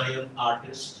protest by an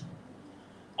artist,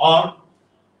 or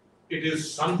it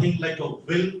is something like a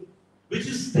will which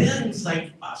is there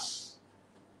inside us.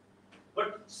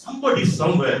 But somebody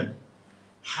somewhere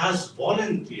has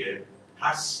volunteered,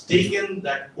 has taken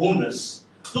that onus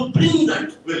to bring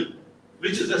that will,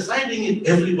 which is residing in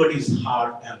everybody's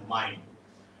heart and mind,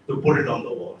 to put it on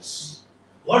the walls.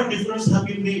 What difference have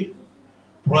we made?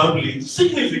 Probably,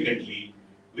 significantly,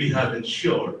 we have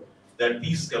ensured that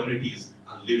these communities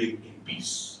are living in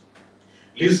peace.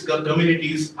 These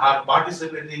communities are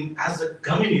participating as a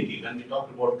community. When we talk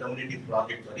about community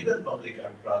projects or even public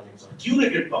art projects or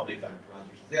curated public art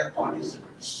projects, they are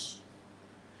participants.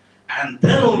 And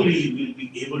then only we'll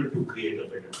be able to create a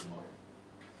better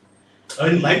tomorrow.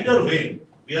 In lighter vein,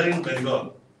 we are in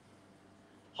Bengal.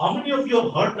 How many of you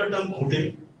have heard the term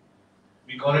khute?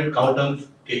 We call it cow dung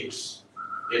cakes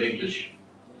in English.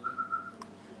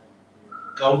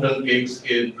 Cow dung cakes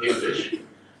in English.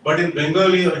 But in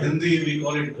Bengali or Hindi, we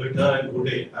call it ghutta and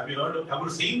ghude. Have you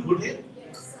seen ghude?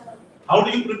 Yes, sir. How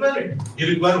do you prepare it? You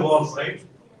require walls, right?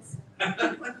 Yes.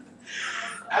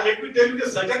 And let me tell you,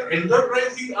 such an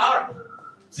enterprising art.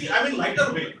 See, I'm in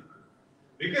lighter vein.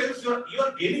 Because you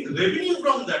are gaining revenue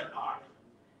from that art.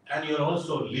 And you're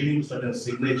also leaving certain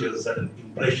signatures, certain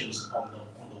impressions on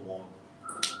the wall.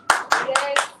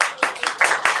 Yes.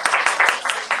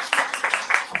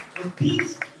 So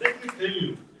these, let me tell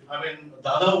you,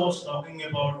 Dada was talking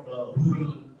about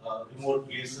rural, remote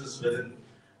places wherein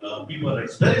people are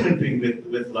experimenting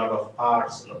with a lot of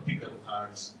arts, optical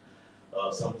arts,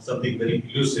 something very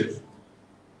elusive.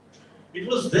 It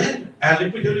was there, and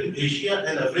let me tell you, in Asia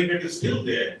and Africa, it is still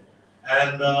there.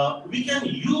 And we can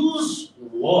use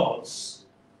walls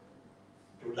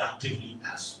productively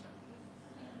as well.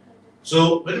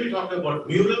 So when we talk about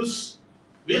murals,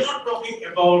 we are not talking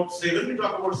about, say, when we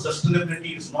talk about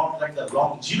sustainability, it's not like the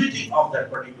longevity of that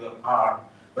particular art.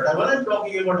 But when I'm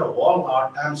talking about a wall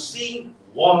art, I'm seeing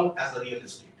wall as a real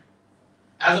estate,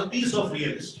 as a piece of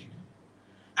real estate.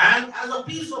 And as a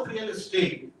piece of real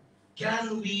estate,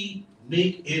 can we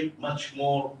make it much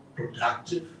more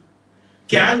productive?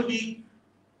 Can we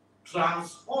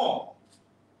transform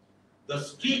the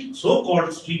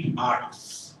so-called street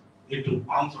artists into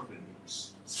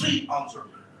entrepreneurs, street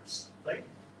entrepreneurs, right?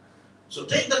 So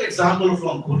take that example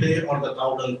from Khute or the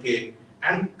cow dung cake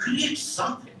and create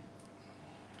something.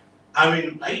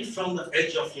 Right from the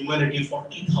edge of humanity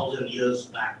 40,000 years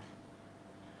back,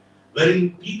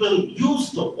 wherein people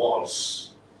used the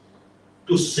walls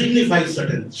to signify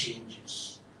certain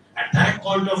changes. At that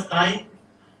point of time,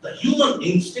 the human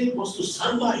instinct was to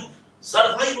survive.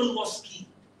 Survival was key.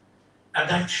 And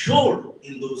that showed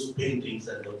in those paintings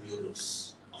and the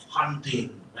murals of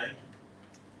hunting, right?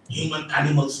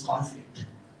 Human-animals conflict.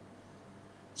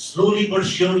 Slowly but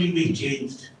surely we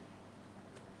changed.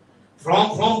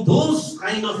 From those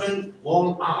kind of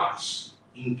wall arts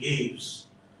in caves,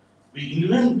 we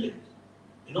invented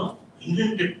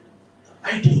the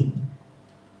writing,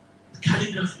 the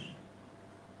calligraphy.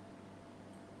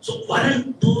 So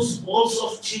weren't those walls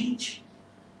of change?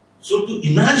 So to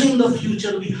imagine the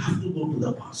future, we have to go to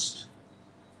the past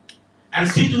and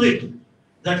see to it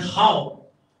that how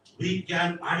we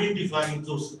can identify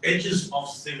those edges of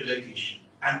civilization.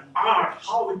 and art,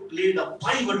 how it played a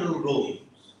pivotal role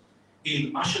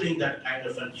in ushering that kind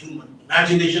of a human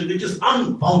imagination which is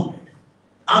unbounded.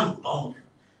 Unbounded.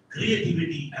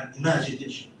 Creativity and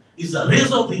imagination is the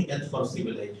race of the earth for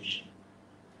civilization.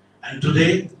 And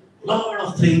today, a lot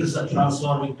of things are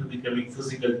transforming to becoming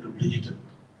physical to digital.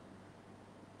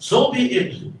 So be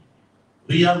it.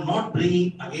 We are not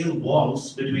bringing again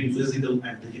walls between physical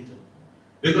and digital.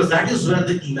 Because that is where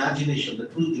the imagination, the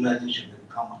true imagination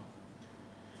will come up.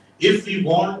 If we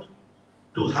want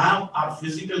to have our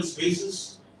physical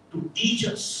spaces to teach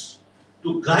us,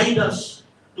 to guide us,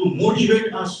 to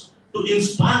motivate us, to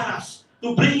inspire us,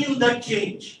 to bring in that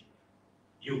change,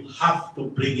 you have to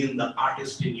bring in the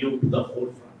artist in you to the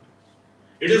forefront.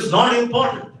 It is not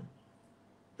important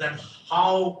that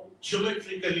how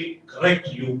geometrically correct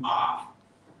you are,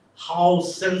 how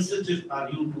sensitive are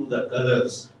you to the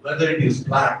colors, whether it is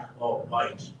black or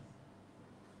white.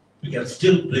 We can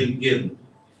still bring in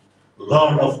a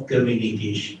lot of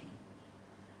communication.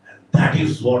 And that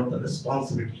is what the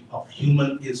responsibility of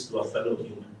human is to a fellow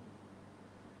human.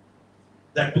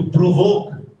 That to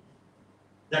provoke,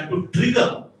 that to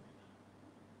trigger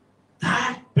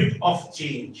that bit of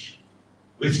change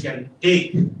which can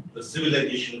take the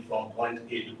civilization from point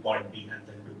A to point B and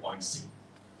then to point C.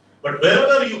 But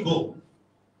wherever you go,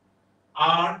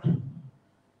 art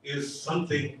is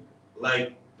something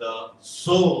like the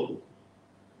soul.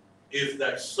 If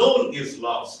that soul is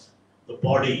lost, the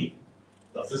body,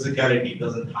 the physicality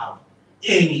doesn't have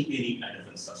any kind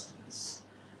of sustenance.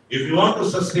 If you want to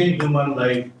sustain human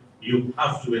life, you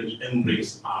have to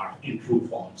embrace art in true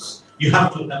forms. You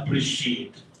have to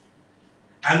appreciate.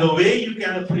 And the way you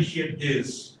can appreciate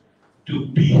is to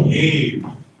behave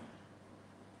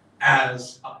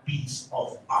as a piece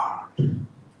of art.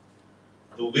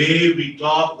 The way we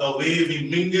talk, the way we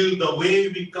mingle, the way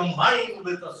we combine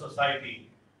with the society,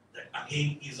 that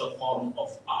again is a form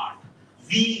of art.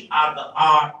 We are the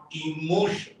art in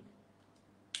motion.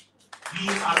 We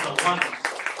are the ones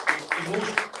with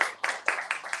emotion.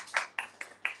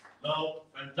 Now,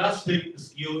 fantastic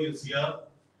SKIO is here,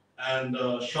 and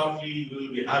shortly we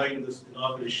will be having this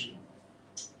inauguration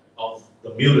of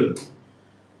the mural,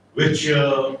 which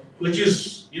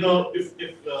is, if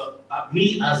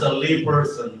me as a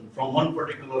layperson from one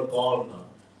particular corner,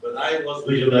 when I was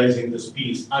visualizing this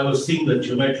piece, I was seeing the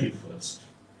geometry first,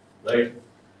 right?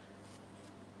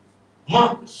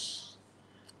 Marks.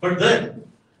 But then,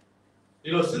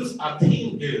 since our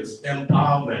theme is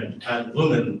empowerment and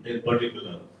women in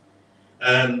particular,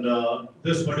 and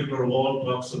this particular wall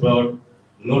talks about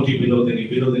Noti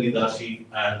Vinodini Dasi,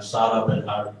 and Sarah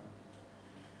Bernhardt.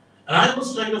 And I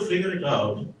was trying to figure it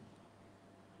out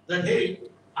that, hey,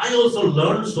 I also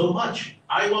learned so much.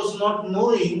 I was not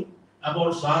knowing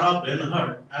about Sarah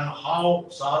Bernhardt and how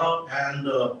Sarah and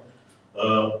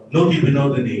Noti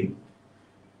Vinodini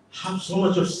have so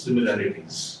much of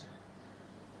similarities.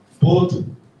 Both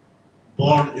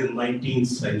born in 19th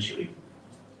century,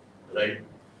 right?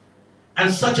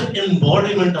 And such an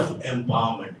embodiment of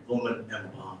empowerment, woman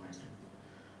empowerment.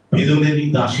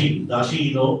 Vinodini Dashi,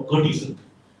 courtesan.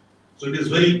 So it is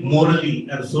very morally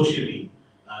and socially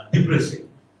depressing,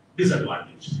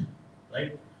 disadvantaged,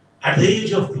 right? At the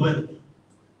age of 12,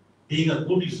 being a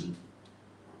courtesan,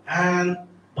 and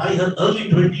by her early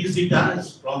 20s, she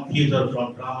dies from theatre,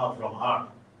 from drama, from art.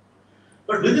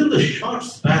 But within the short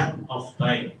span of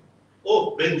time,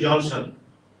 oh, Ben Jonson,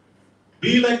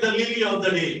 be like the lily of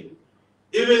the day.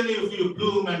 Even if you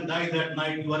bloom and die that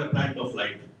night, you are a plant of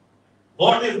light.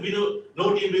 What if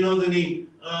Noti Vinodini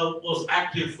was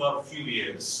active for a few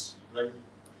years, right?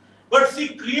 But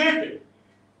she created,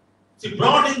 she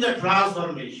brought in the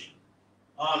transformation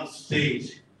on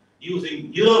stage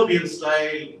using European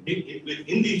style with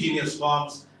indigenous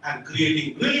forms and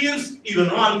creating brilliance. Even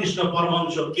Ramakrishna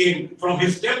Paramahansa came from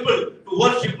his temple to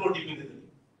worship Noti Vinodini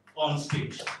on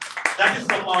stage. That is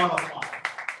the power of art.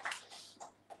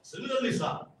 Similarly,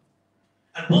 Sarah.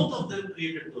 And both of them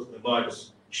created those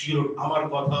memoirs. She wrote Amar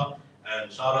Katha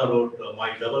and Sarah wrote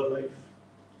My Double Life.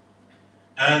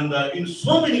 And in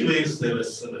so many ways they were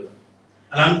similar.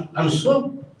 And I'm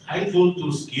so thankful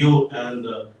to SKIO and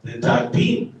the entire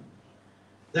team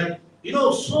that,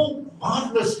 so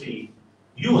marvelously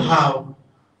you have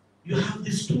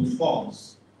these two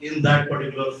forms in that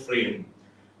particular frame,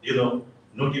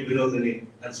 Noti Vinodini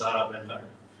and Sarah Bernhardt.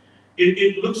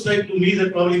 It looks like to me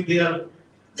that probably they're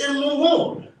no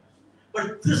more.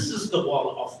 But this is the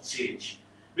wall of change.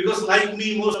 Because like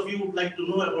me, most of you would like to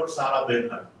know about Sarah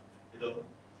Bernhardt,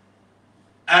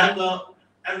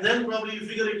 And then probably you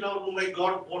figure it out, oh my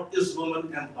God, what is woman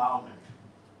empowerment?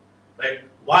 Right?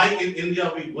 Why in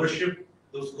India we worship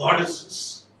those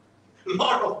goddesses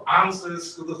lot of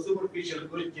answers to the superficial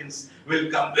questions will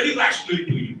come very rationally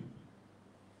to you.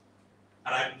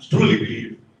 And I truly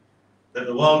believe that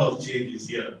the world of change is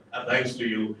here, and thanks to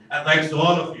you, and thanks to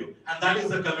all of you. And that is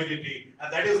the community,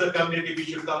 and that is the community we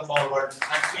should come forward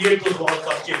and create those walls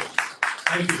of change.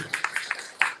 Thank you.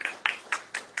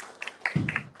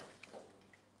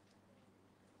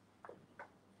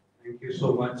 Thank you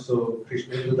so much. So,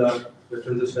 Krishnendra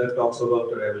sir talks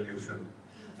about a revolution,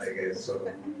 I guess, so,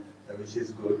 which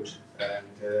is good.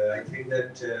 And I think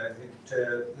that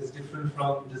it is different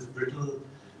from this brittle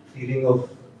feeling of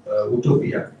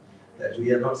utopia, that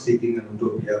we are not seeking an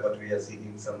utopia, but we are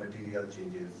seeking some material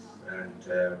changes, and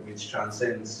which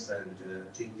transcends and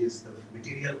changes the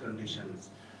material conditions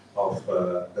of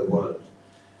the world.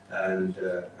 And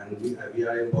we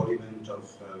are embodiment of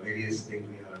various things.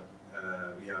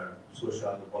 We are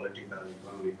social, political,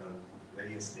 economical,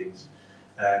 various things.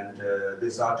 And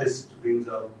this artist brings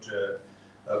out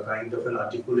a kind of an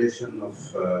articulation of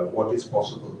what is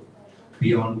possible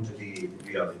beyond the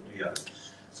reality.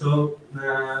 So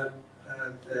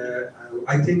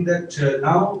I think that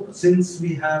now, since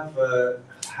we have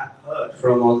heard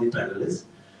from all the panelists,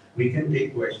 we can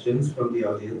take questions from the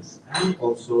audience, and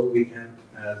also we can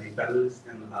the panelists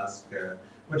can ask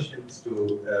questions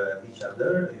to each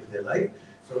other if they like.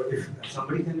 So if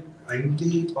somebody can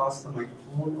kindly pass the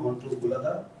microphone on to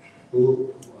Bulada,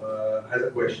 who has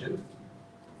a question.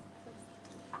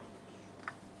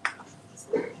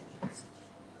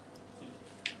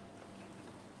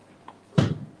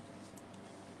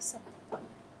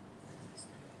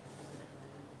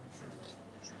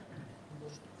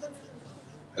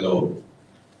 Hello.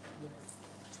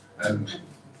 I'm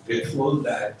grateful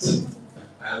that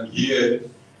I'm here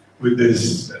with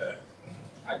this.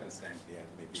 I can stand here,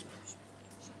 maybe.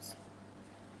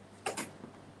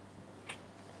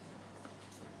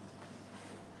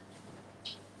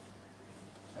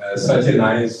 Such a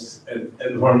nice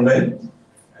environment,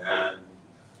 and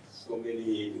so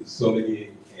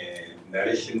many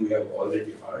narration we have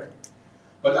already heard.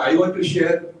 But I want to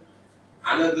share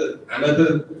another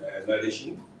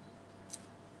narration.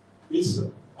 It's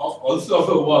also of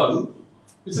a wall.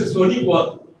 It's a sonic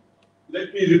wall.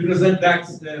 Let me represent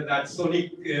that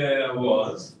sonic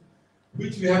walls,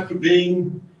 which we have to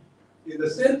bring in the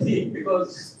same thing,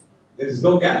 because there is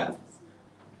no gap.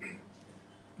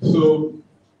 So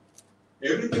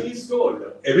everything is told.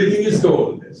 Everything is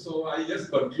told. So I just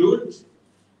conclude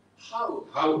how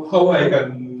I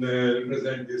can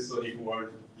represent this sonic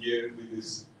world here with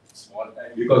this small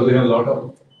time, because we have a lot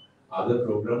of other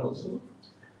programs also.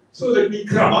 So let me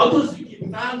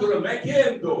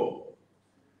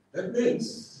that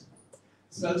means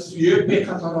Salsuye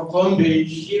Katarakombe,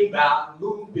 Shimba,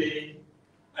 Lumbe,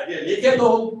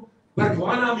 Adeliketo,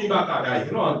 Batwana Mimaka,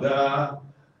 the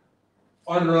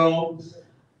honor,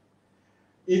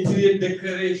 interior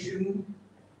decoration,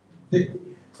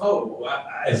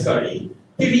 sorry,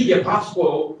 Tiriya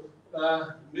Pasco,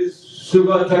 Miss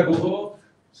Sugar Taguho.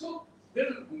 So there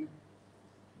are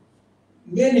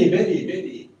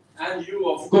many. And you,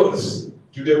 of course,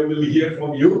 today we will hear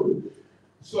from you.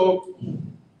 So,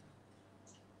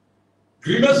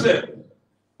 grimace,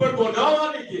 but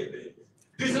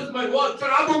this is my word.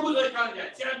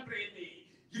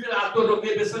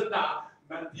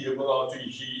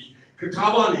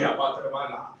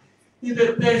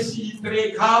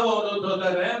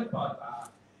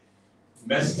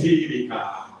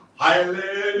 Hi,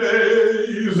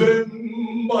 ladies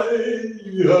in my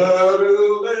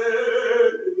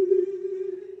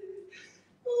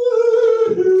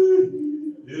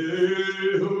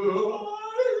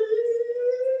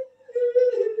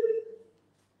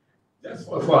just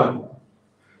for fun.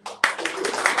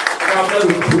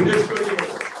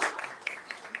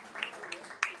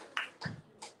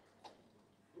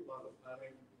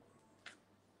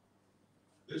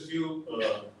 This you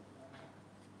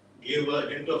gave a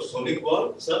hint of sonic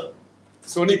wall, sir?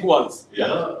 Sonic walls.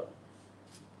 Yeah.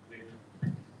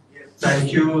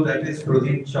 Thank you. That is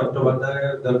Pradeep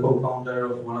Chattopadhyay, the co-founder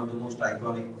of one of the most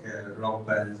iconic rock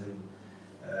bands in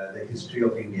the history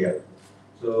of India.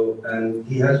 So, and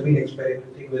he has been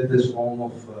experimenting with this form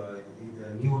of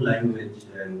new language,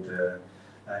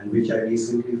 and which I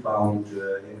recently found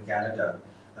in Canada,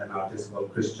 an artist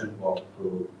called Christian Pop,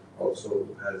 who also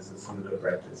has a similar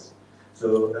practice.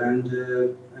 So, and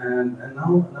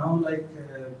now like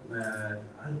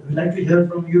we'd like to hear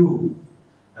from you.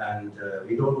 And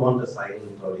we don't want a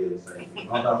silent audience, I think,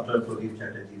 not after Pradeep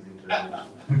Chatterjee's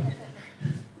interview.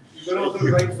 You can also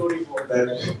write story for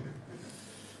that.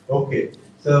 Okay,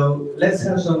 so let's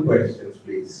have some questions,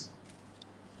 please.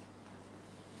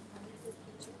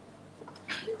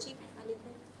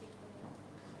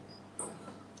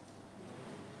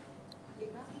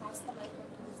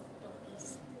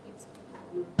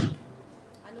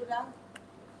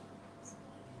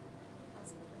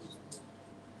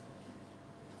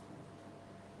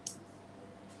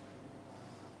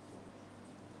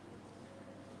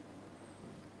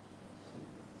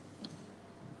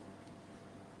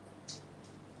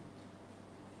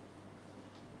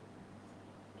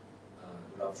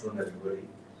 good afternoon, everybody.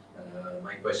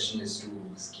 My question is to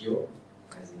SKIO,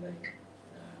 as in like,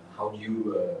 how did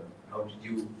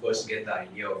you first get the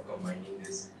idea of combining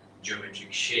these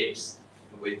geometric shapes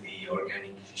with the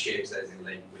organic shapes, as in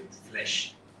like with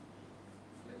flesh?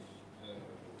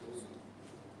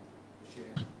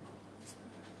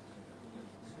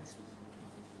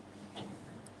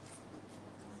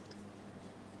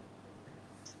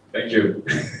 Thank you.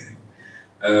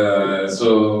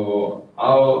 So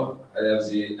how I have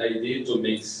the idea to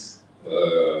mix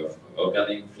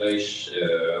organic flesh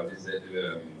with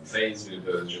veins with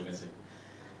geometry.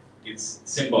 It's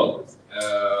simple.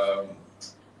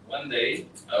 One day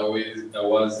I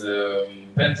was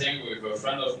painting with a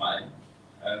friend of mine,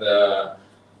 and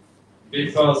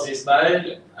before this style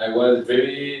I was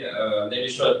very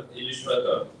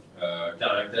illustrator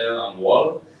character on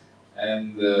wall.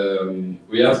 And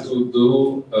we have to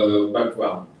do a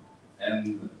background.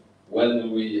 And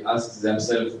when we ask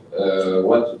themselves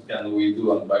what can we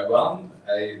do on background,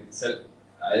 I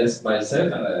asked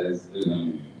myself, and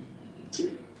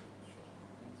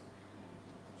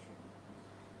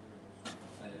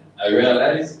I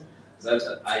realized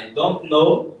that I don't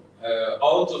know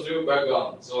how to do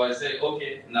background. So I say,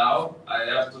 okay, now I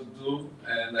have to do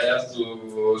and I have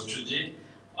to study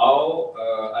how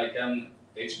I can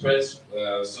express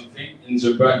something in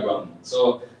the background.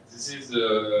 So this is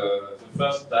the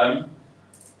first time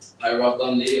I worked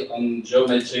only on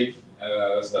geometric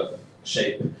stuff,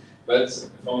 shape. But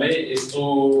for me, it's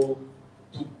too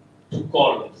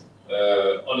cold,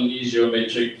 only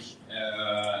geometric,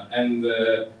 and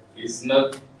it's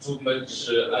not too much.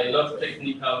 I love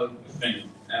technical things,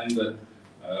 and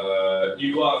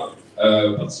you are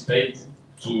participate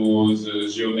to the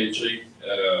geometric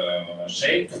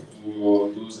shape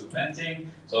to do the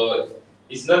painting. So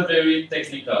it's not very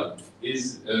technical.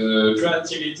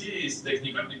 Creativity is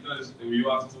technical because you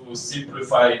have to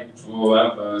simplify to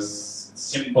have a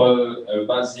simple,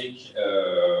 basic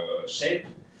shape.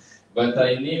 But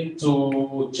I need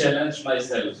to challenge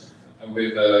myself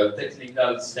with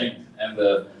technical strength. And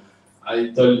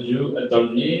I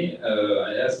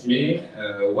asked me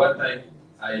what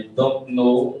I don't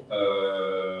know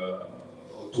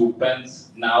to paint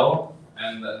now,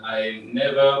 and I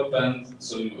never paint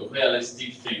some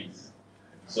realistic things.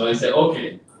 So I say,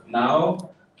 okay,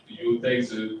 now you take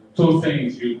the two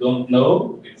things you don't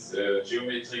know, it's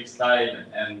geometric style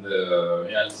and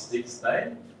realistic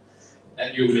style,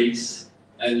 and you mix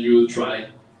and you try.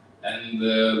 And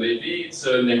maybe it's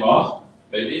an error,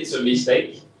 maybe it's a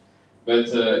mistake, but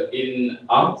in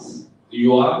art,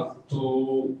 you have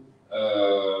to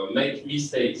make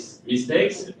mistakes.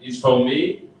 Mistakes is for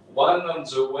me one of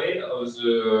the way of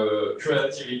the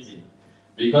creativity,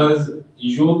 because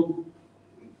you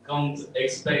can't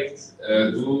expect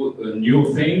do a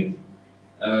new thing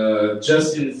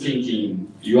just in thinking.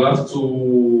 You have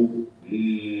to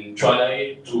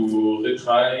try to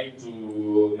retry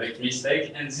to make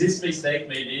mistake, and this mistake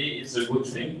maybe is a good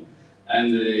thing,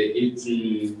 and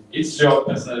it's your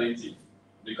personality,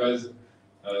 because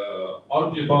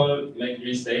all people make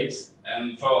mistakes,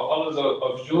 and for all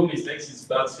of you, mistakes is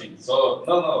bad thing. So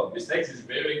no, mistakes is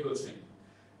very good thing.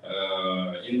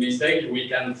 In mistake, we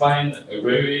can find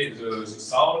the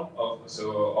sound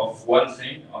of one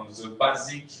thing, of the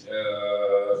basic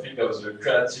thing of the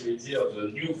creativity of the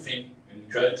new thing, and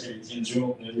creativity in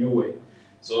a new way.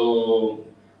 So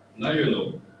now you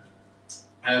know,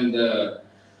 and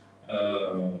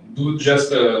do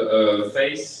just a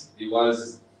face. It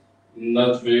was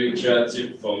not very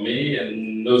creative for me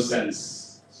and no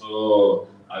sense. So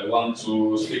I want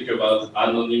to speak about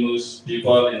anonymous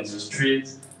people in the street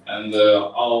and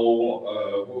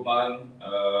how women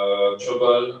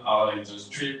trouble are in the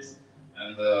street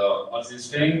and all these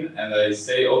things. And I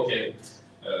say, okay,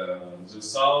 the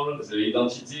soul, the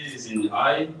identity is in the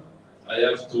eye. I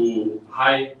have to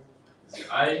hide the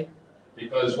eye,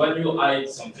 because when you hide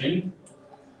something,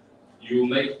 you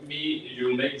make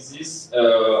this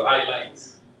highlight.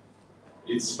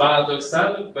 It's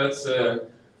paradoxal, but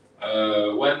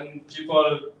when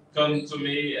people come to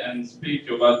me and speak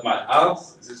about my art,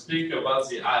 they speak about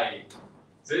the eye.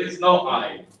 There is no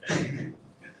eye.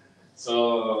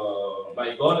 So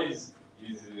my goal is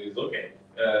okay.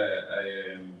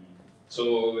 So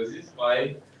this is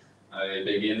why I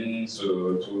begin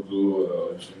to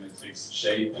do geometric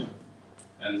shape.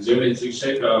 And geometric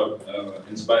shape are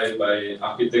inspired by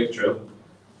architecture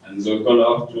and the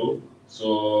color too.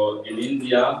 So in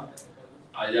India,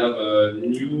 I have a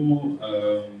new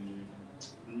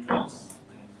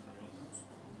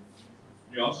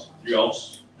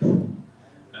nuance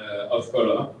of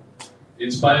color,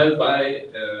 inspired by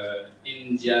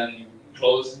Indian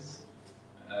clothes,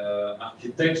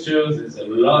 architecture. There's a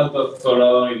lot of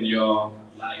color in your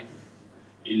life,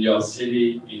 in your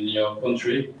city, in your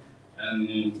country,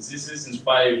 and this is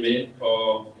inspiring me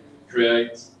for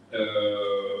create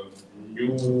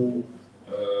new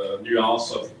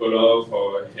nuance of color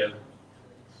for here.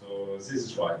 So this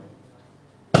is why.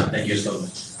 Thank you so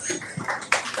much.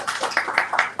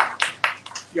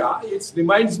 Yeah, it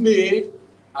reminds me,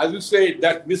 as you say,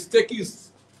 that mistake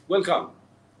is welcome.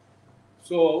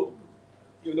 So,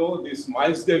 you know, this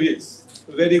Miles Davis,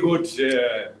 very good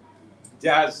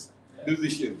jazz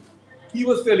musician, he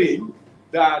was telling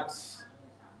that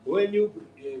when you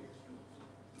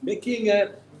making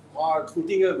a or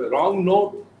putting a wrong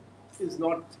note is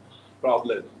not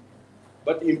problem,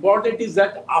 but important is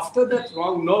that after that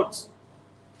wrong note,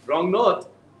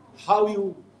 how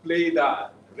you play the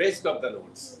rest of the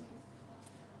notes.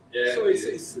 Yeah, So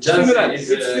it's jazz similar.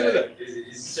 is, It's similar.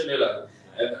 Is similar.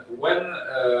 When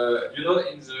you know,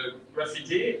 in the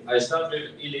graffiti, I start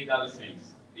with illegal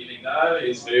things. Illegal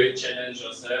is very challenge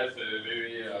yourself,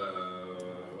 very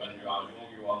when you are young,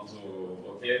 you want to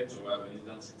have an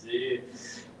identity,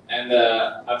 and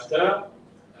after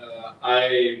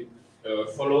I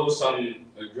follow some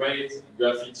great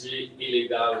graffiti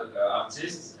illegal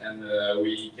artists, and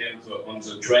we came on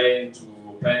the train to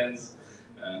pens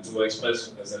and to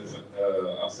express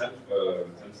ourselves.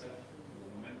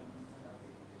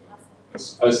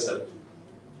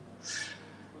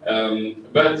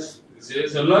 But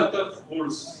there's a lot of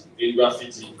rules in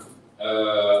graffiti.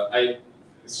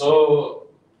 So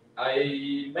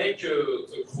I make a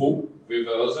crew with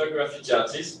other graffiti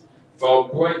artists for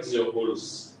break the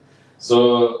rules.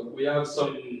 So we have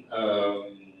some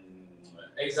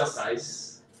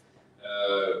exercise.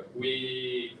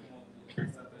 We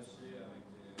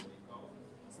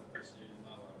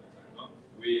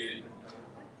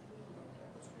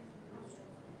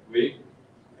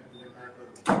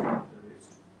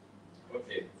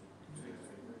okay.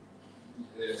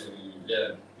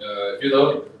 Yeah, you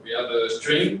know, we have a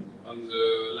string on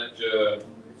the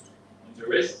on the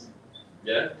wrist,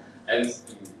 yeah, and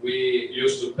we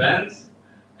used to bend,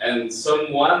 and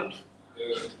someone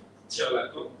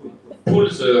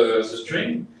pulls the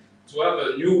string to have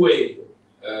a new way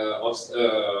of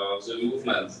the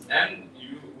movement, and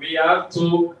we have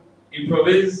to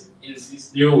improvise in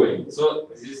this new way. So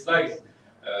this is like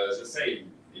the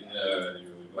same in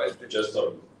what you just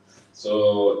told.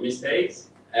 So mistakes,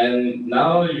 and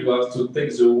now you have to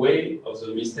take the way of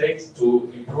the mistakes to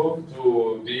improve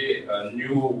to be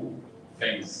new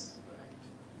things.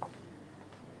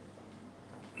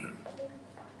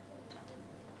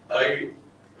 I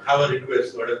have a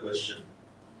request, not a question.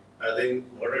 I think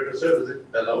moderator sir, is it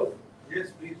allowed?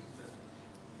 Yes, please.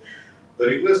 The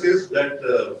request is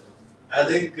that I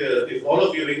think if all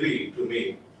of you agree to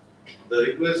me, the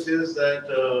request is that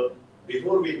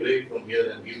before we break from here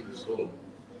and leave this room,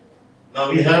 now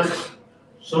we have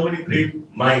so many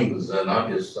great minds and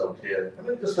artists out here. I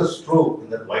mean, just a stroke in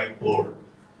that whiteboard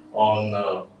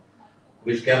on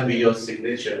which can be your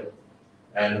signature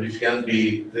and which can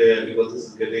be there because this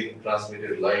is getting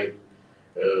transmitted live.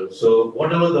 So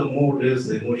whatever the mood is,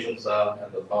 the emotions are,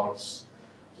 and the thoughts.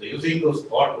 So using those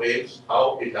thought waves,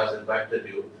 how it has impacted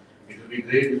you, it would be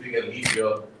great if you can leave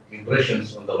your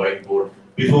impressions on the whiteboard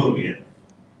before we end.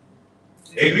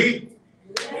 Agree?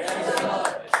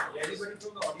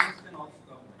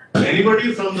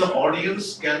 Anybody from the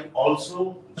audience can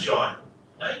also join,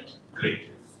 right? Great.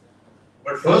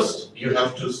 But first, you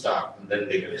have to start, and then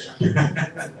they can start.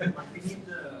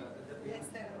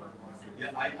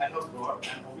 Yeah, I have brought,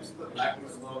 and obviously the black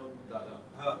is for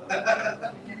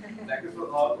Dada. Black is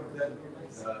for all, but then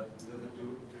the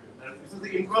two. And this is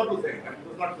the impromptu thing, and it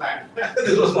was not planned.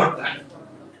 This was not planned.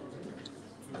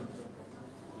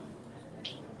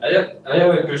 I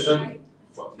have a question,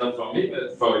 not for me,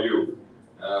 but for you.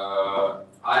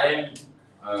 I'm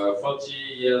 40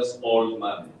 years old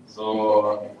man,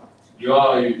 so you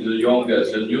are the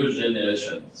youngest, the new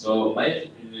generation. So my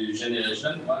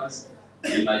generation was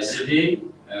in my city,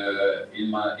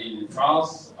 in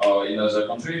France or in other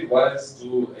country, was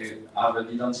to have an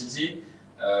identity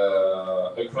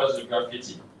across the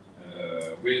graffiti,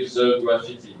 with the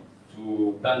graffiti,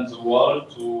 to paint the wall,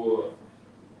 to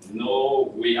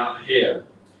know we are here.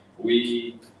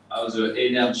 We have the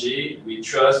energy, we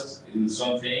trust in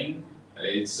something.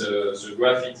 It's the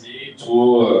graffiti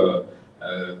to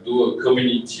do a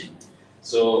community.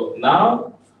 So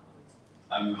now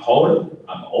I'm old,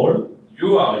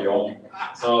 you are young.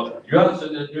 So you are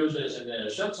the new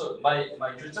generation. So my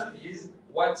question is,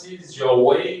 what is your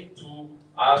way to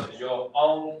have your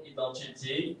own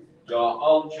identity, your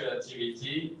own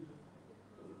creativity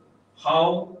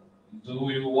how do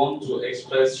you want to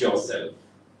express yourself?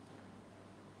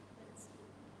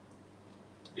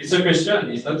 It's a question,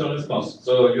 it's not a response.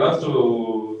 So you have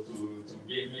to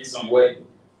give me some way.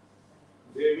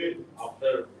 David,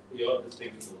 after your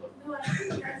thing is over. No, I think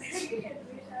that's a great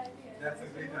idea. That's a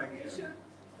great idea.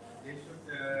 They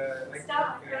should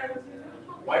Start.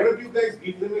 Why don't you guys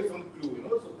give them some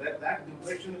clue, so that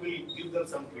impression will give them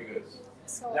some triggers.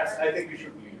 That's, I think we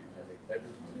should leave. I think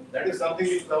that is something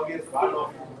which probably is part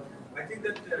of. I think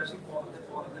that there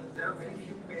are very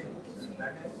few pens.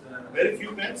 That is Very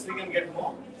few pens, we can get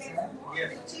more.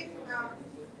 yes. Chief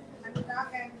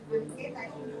Anurag and Aniket, I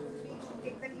think we should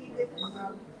take the lead with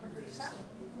Patricia.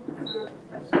 You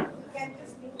can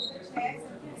just move the chairs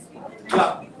and speak.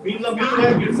 Yeah,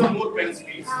 meanwhile, get some more pens,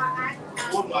 please.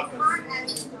 More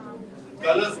markers. And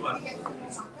Colors one. get some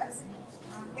more markers.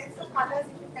 Get some colors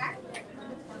if you can.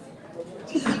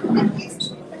 At least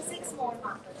 6 more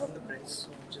markers.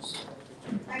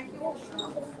 Thank you.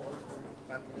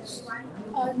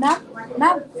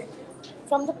 Ma'am,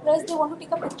 from the press they want to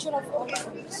take a picture of all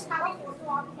of We us. just have a photo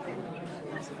op.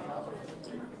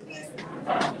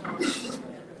 Please.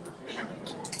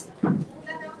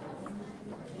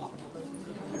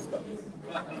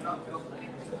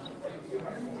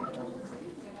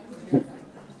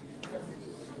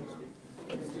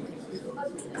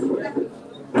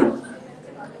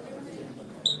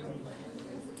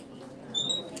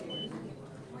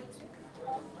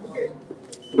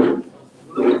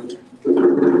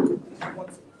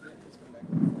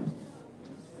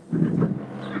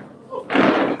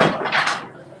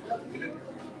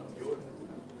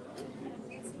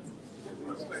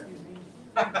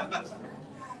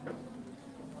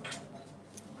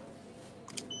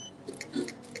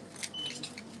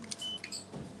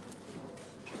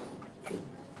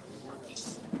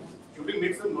 Should we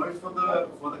make some noise for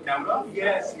the camera?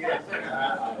 Yes, yes.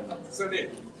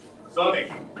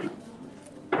 Sonic.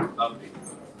 Lovely.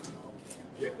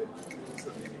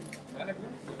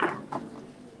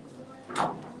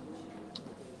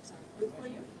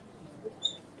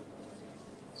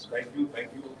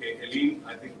 Thank you. Okay, Helene,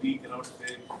 I think we cannot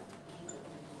say.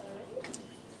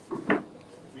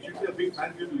 We should say a big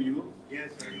thank you to you.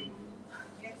 Yes, Helene.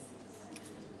 Yes.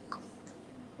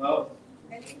 Uh,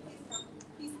 Helene, please come.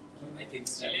 Please. I think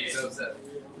she deserves that.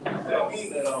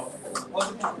 Helene,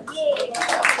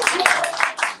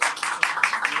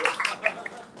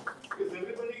 is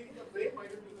everybody in the frame? Why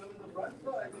don't you come in the front?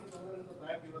 So I think someone in the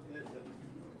back, you were there.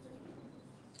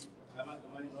 Am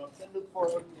I not? Look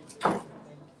forward.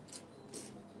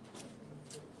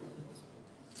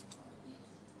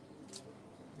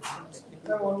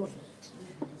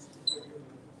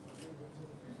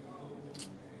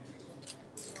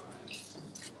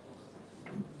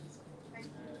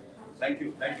 Thank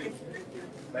you. Right,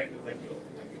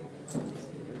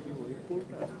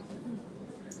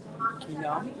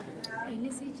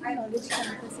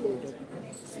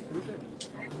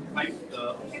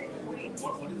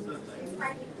 what is the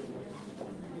time?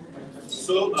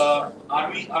 So,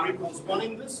 are we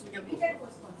postponing this? We can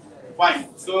postpone.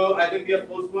 Fine. So, I think we are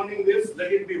postponing this.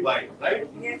 Let it be white, right?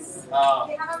 Yes. Uh,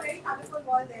 We have a very colorful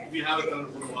wall there. we have a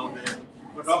colorful wall there.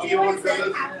 We're talking SKIO about is very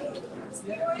colors. happy.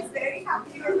 SKIO is very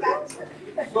happy with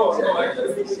that. No,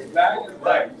 actually, this is black and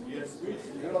white. Yes.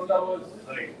 You know, that was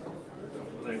Right.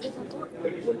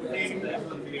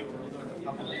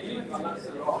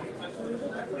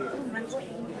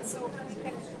 So,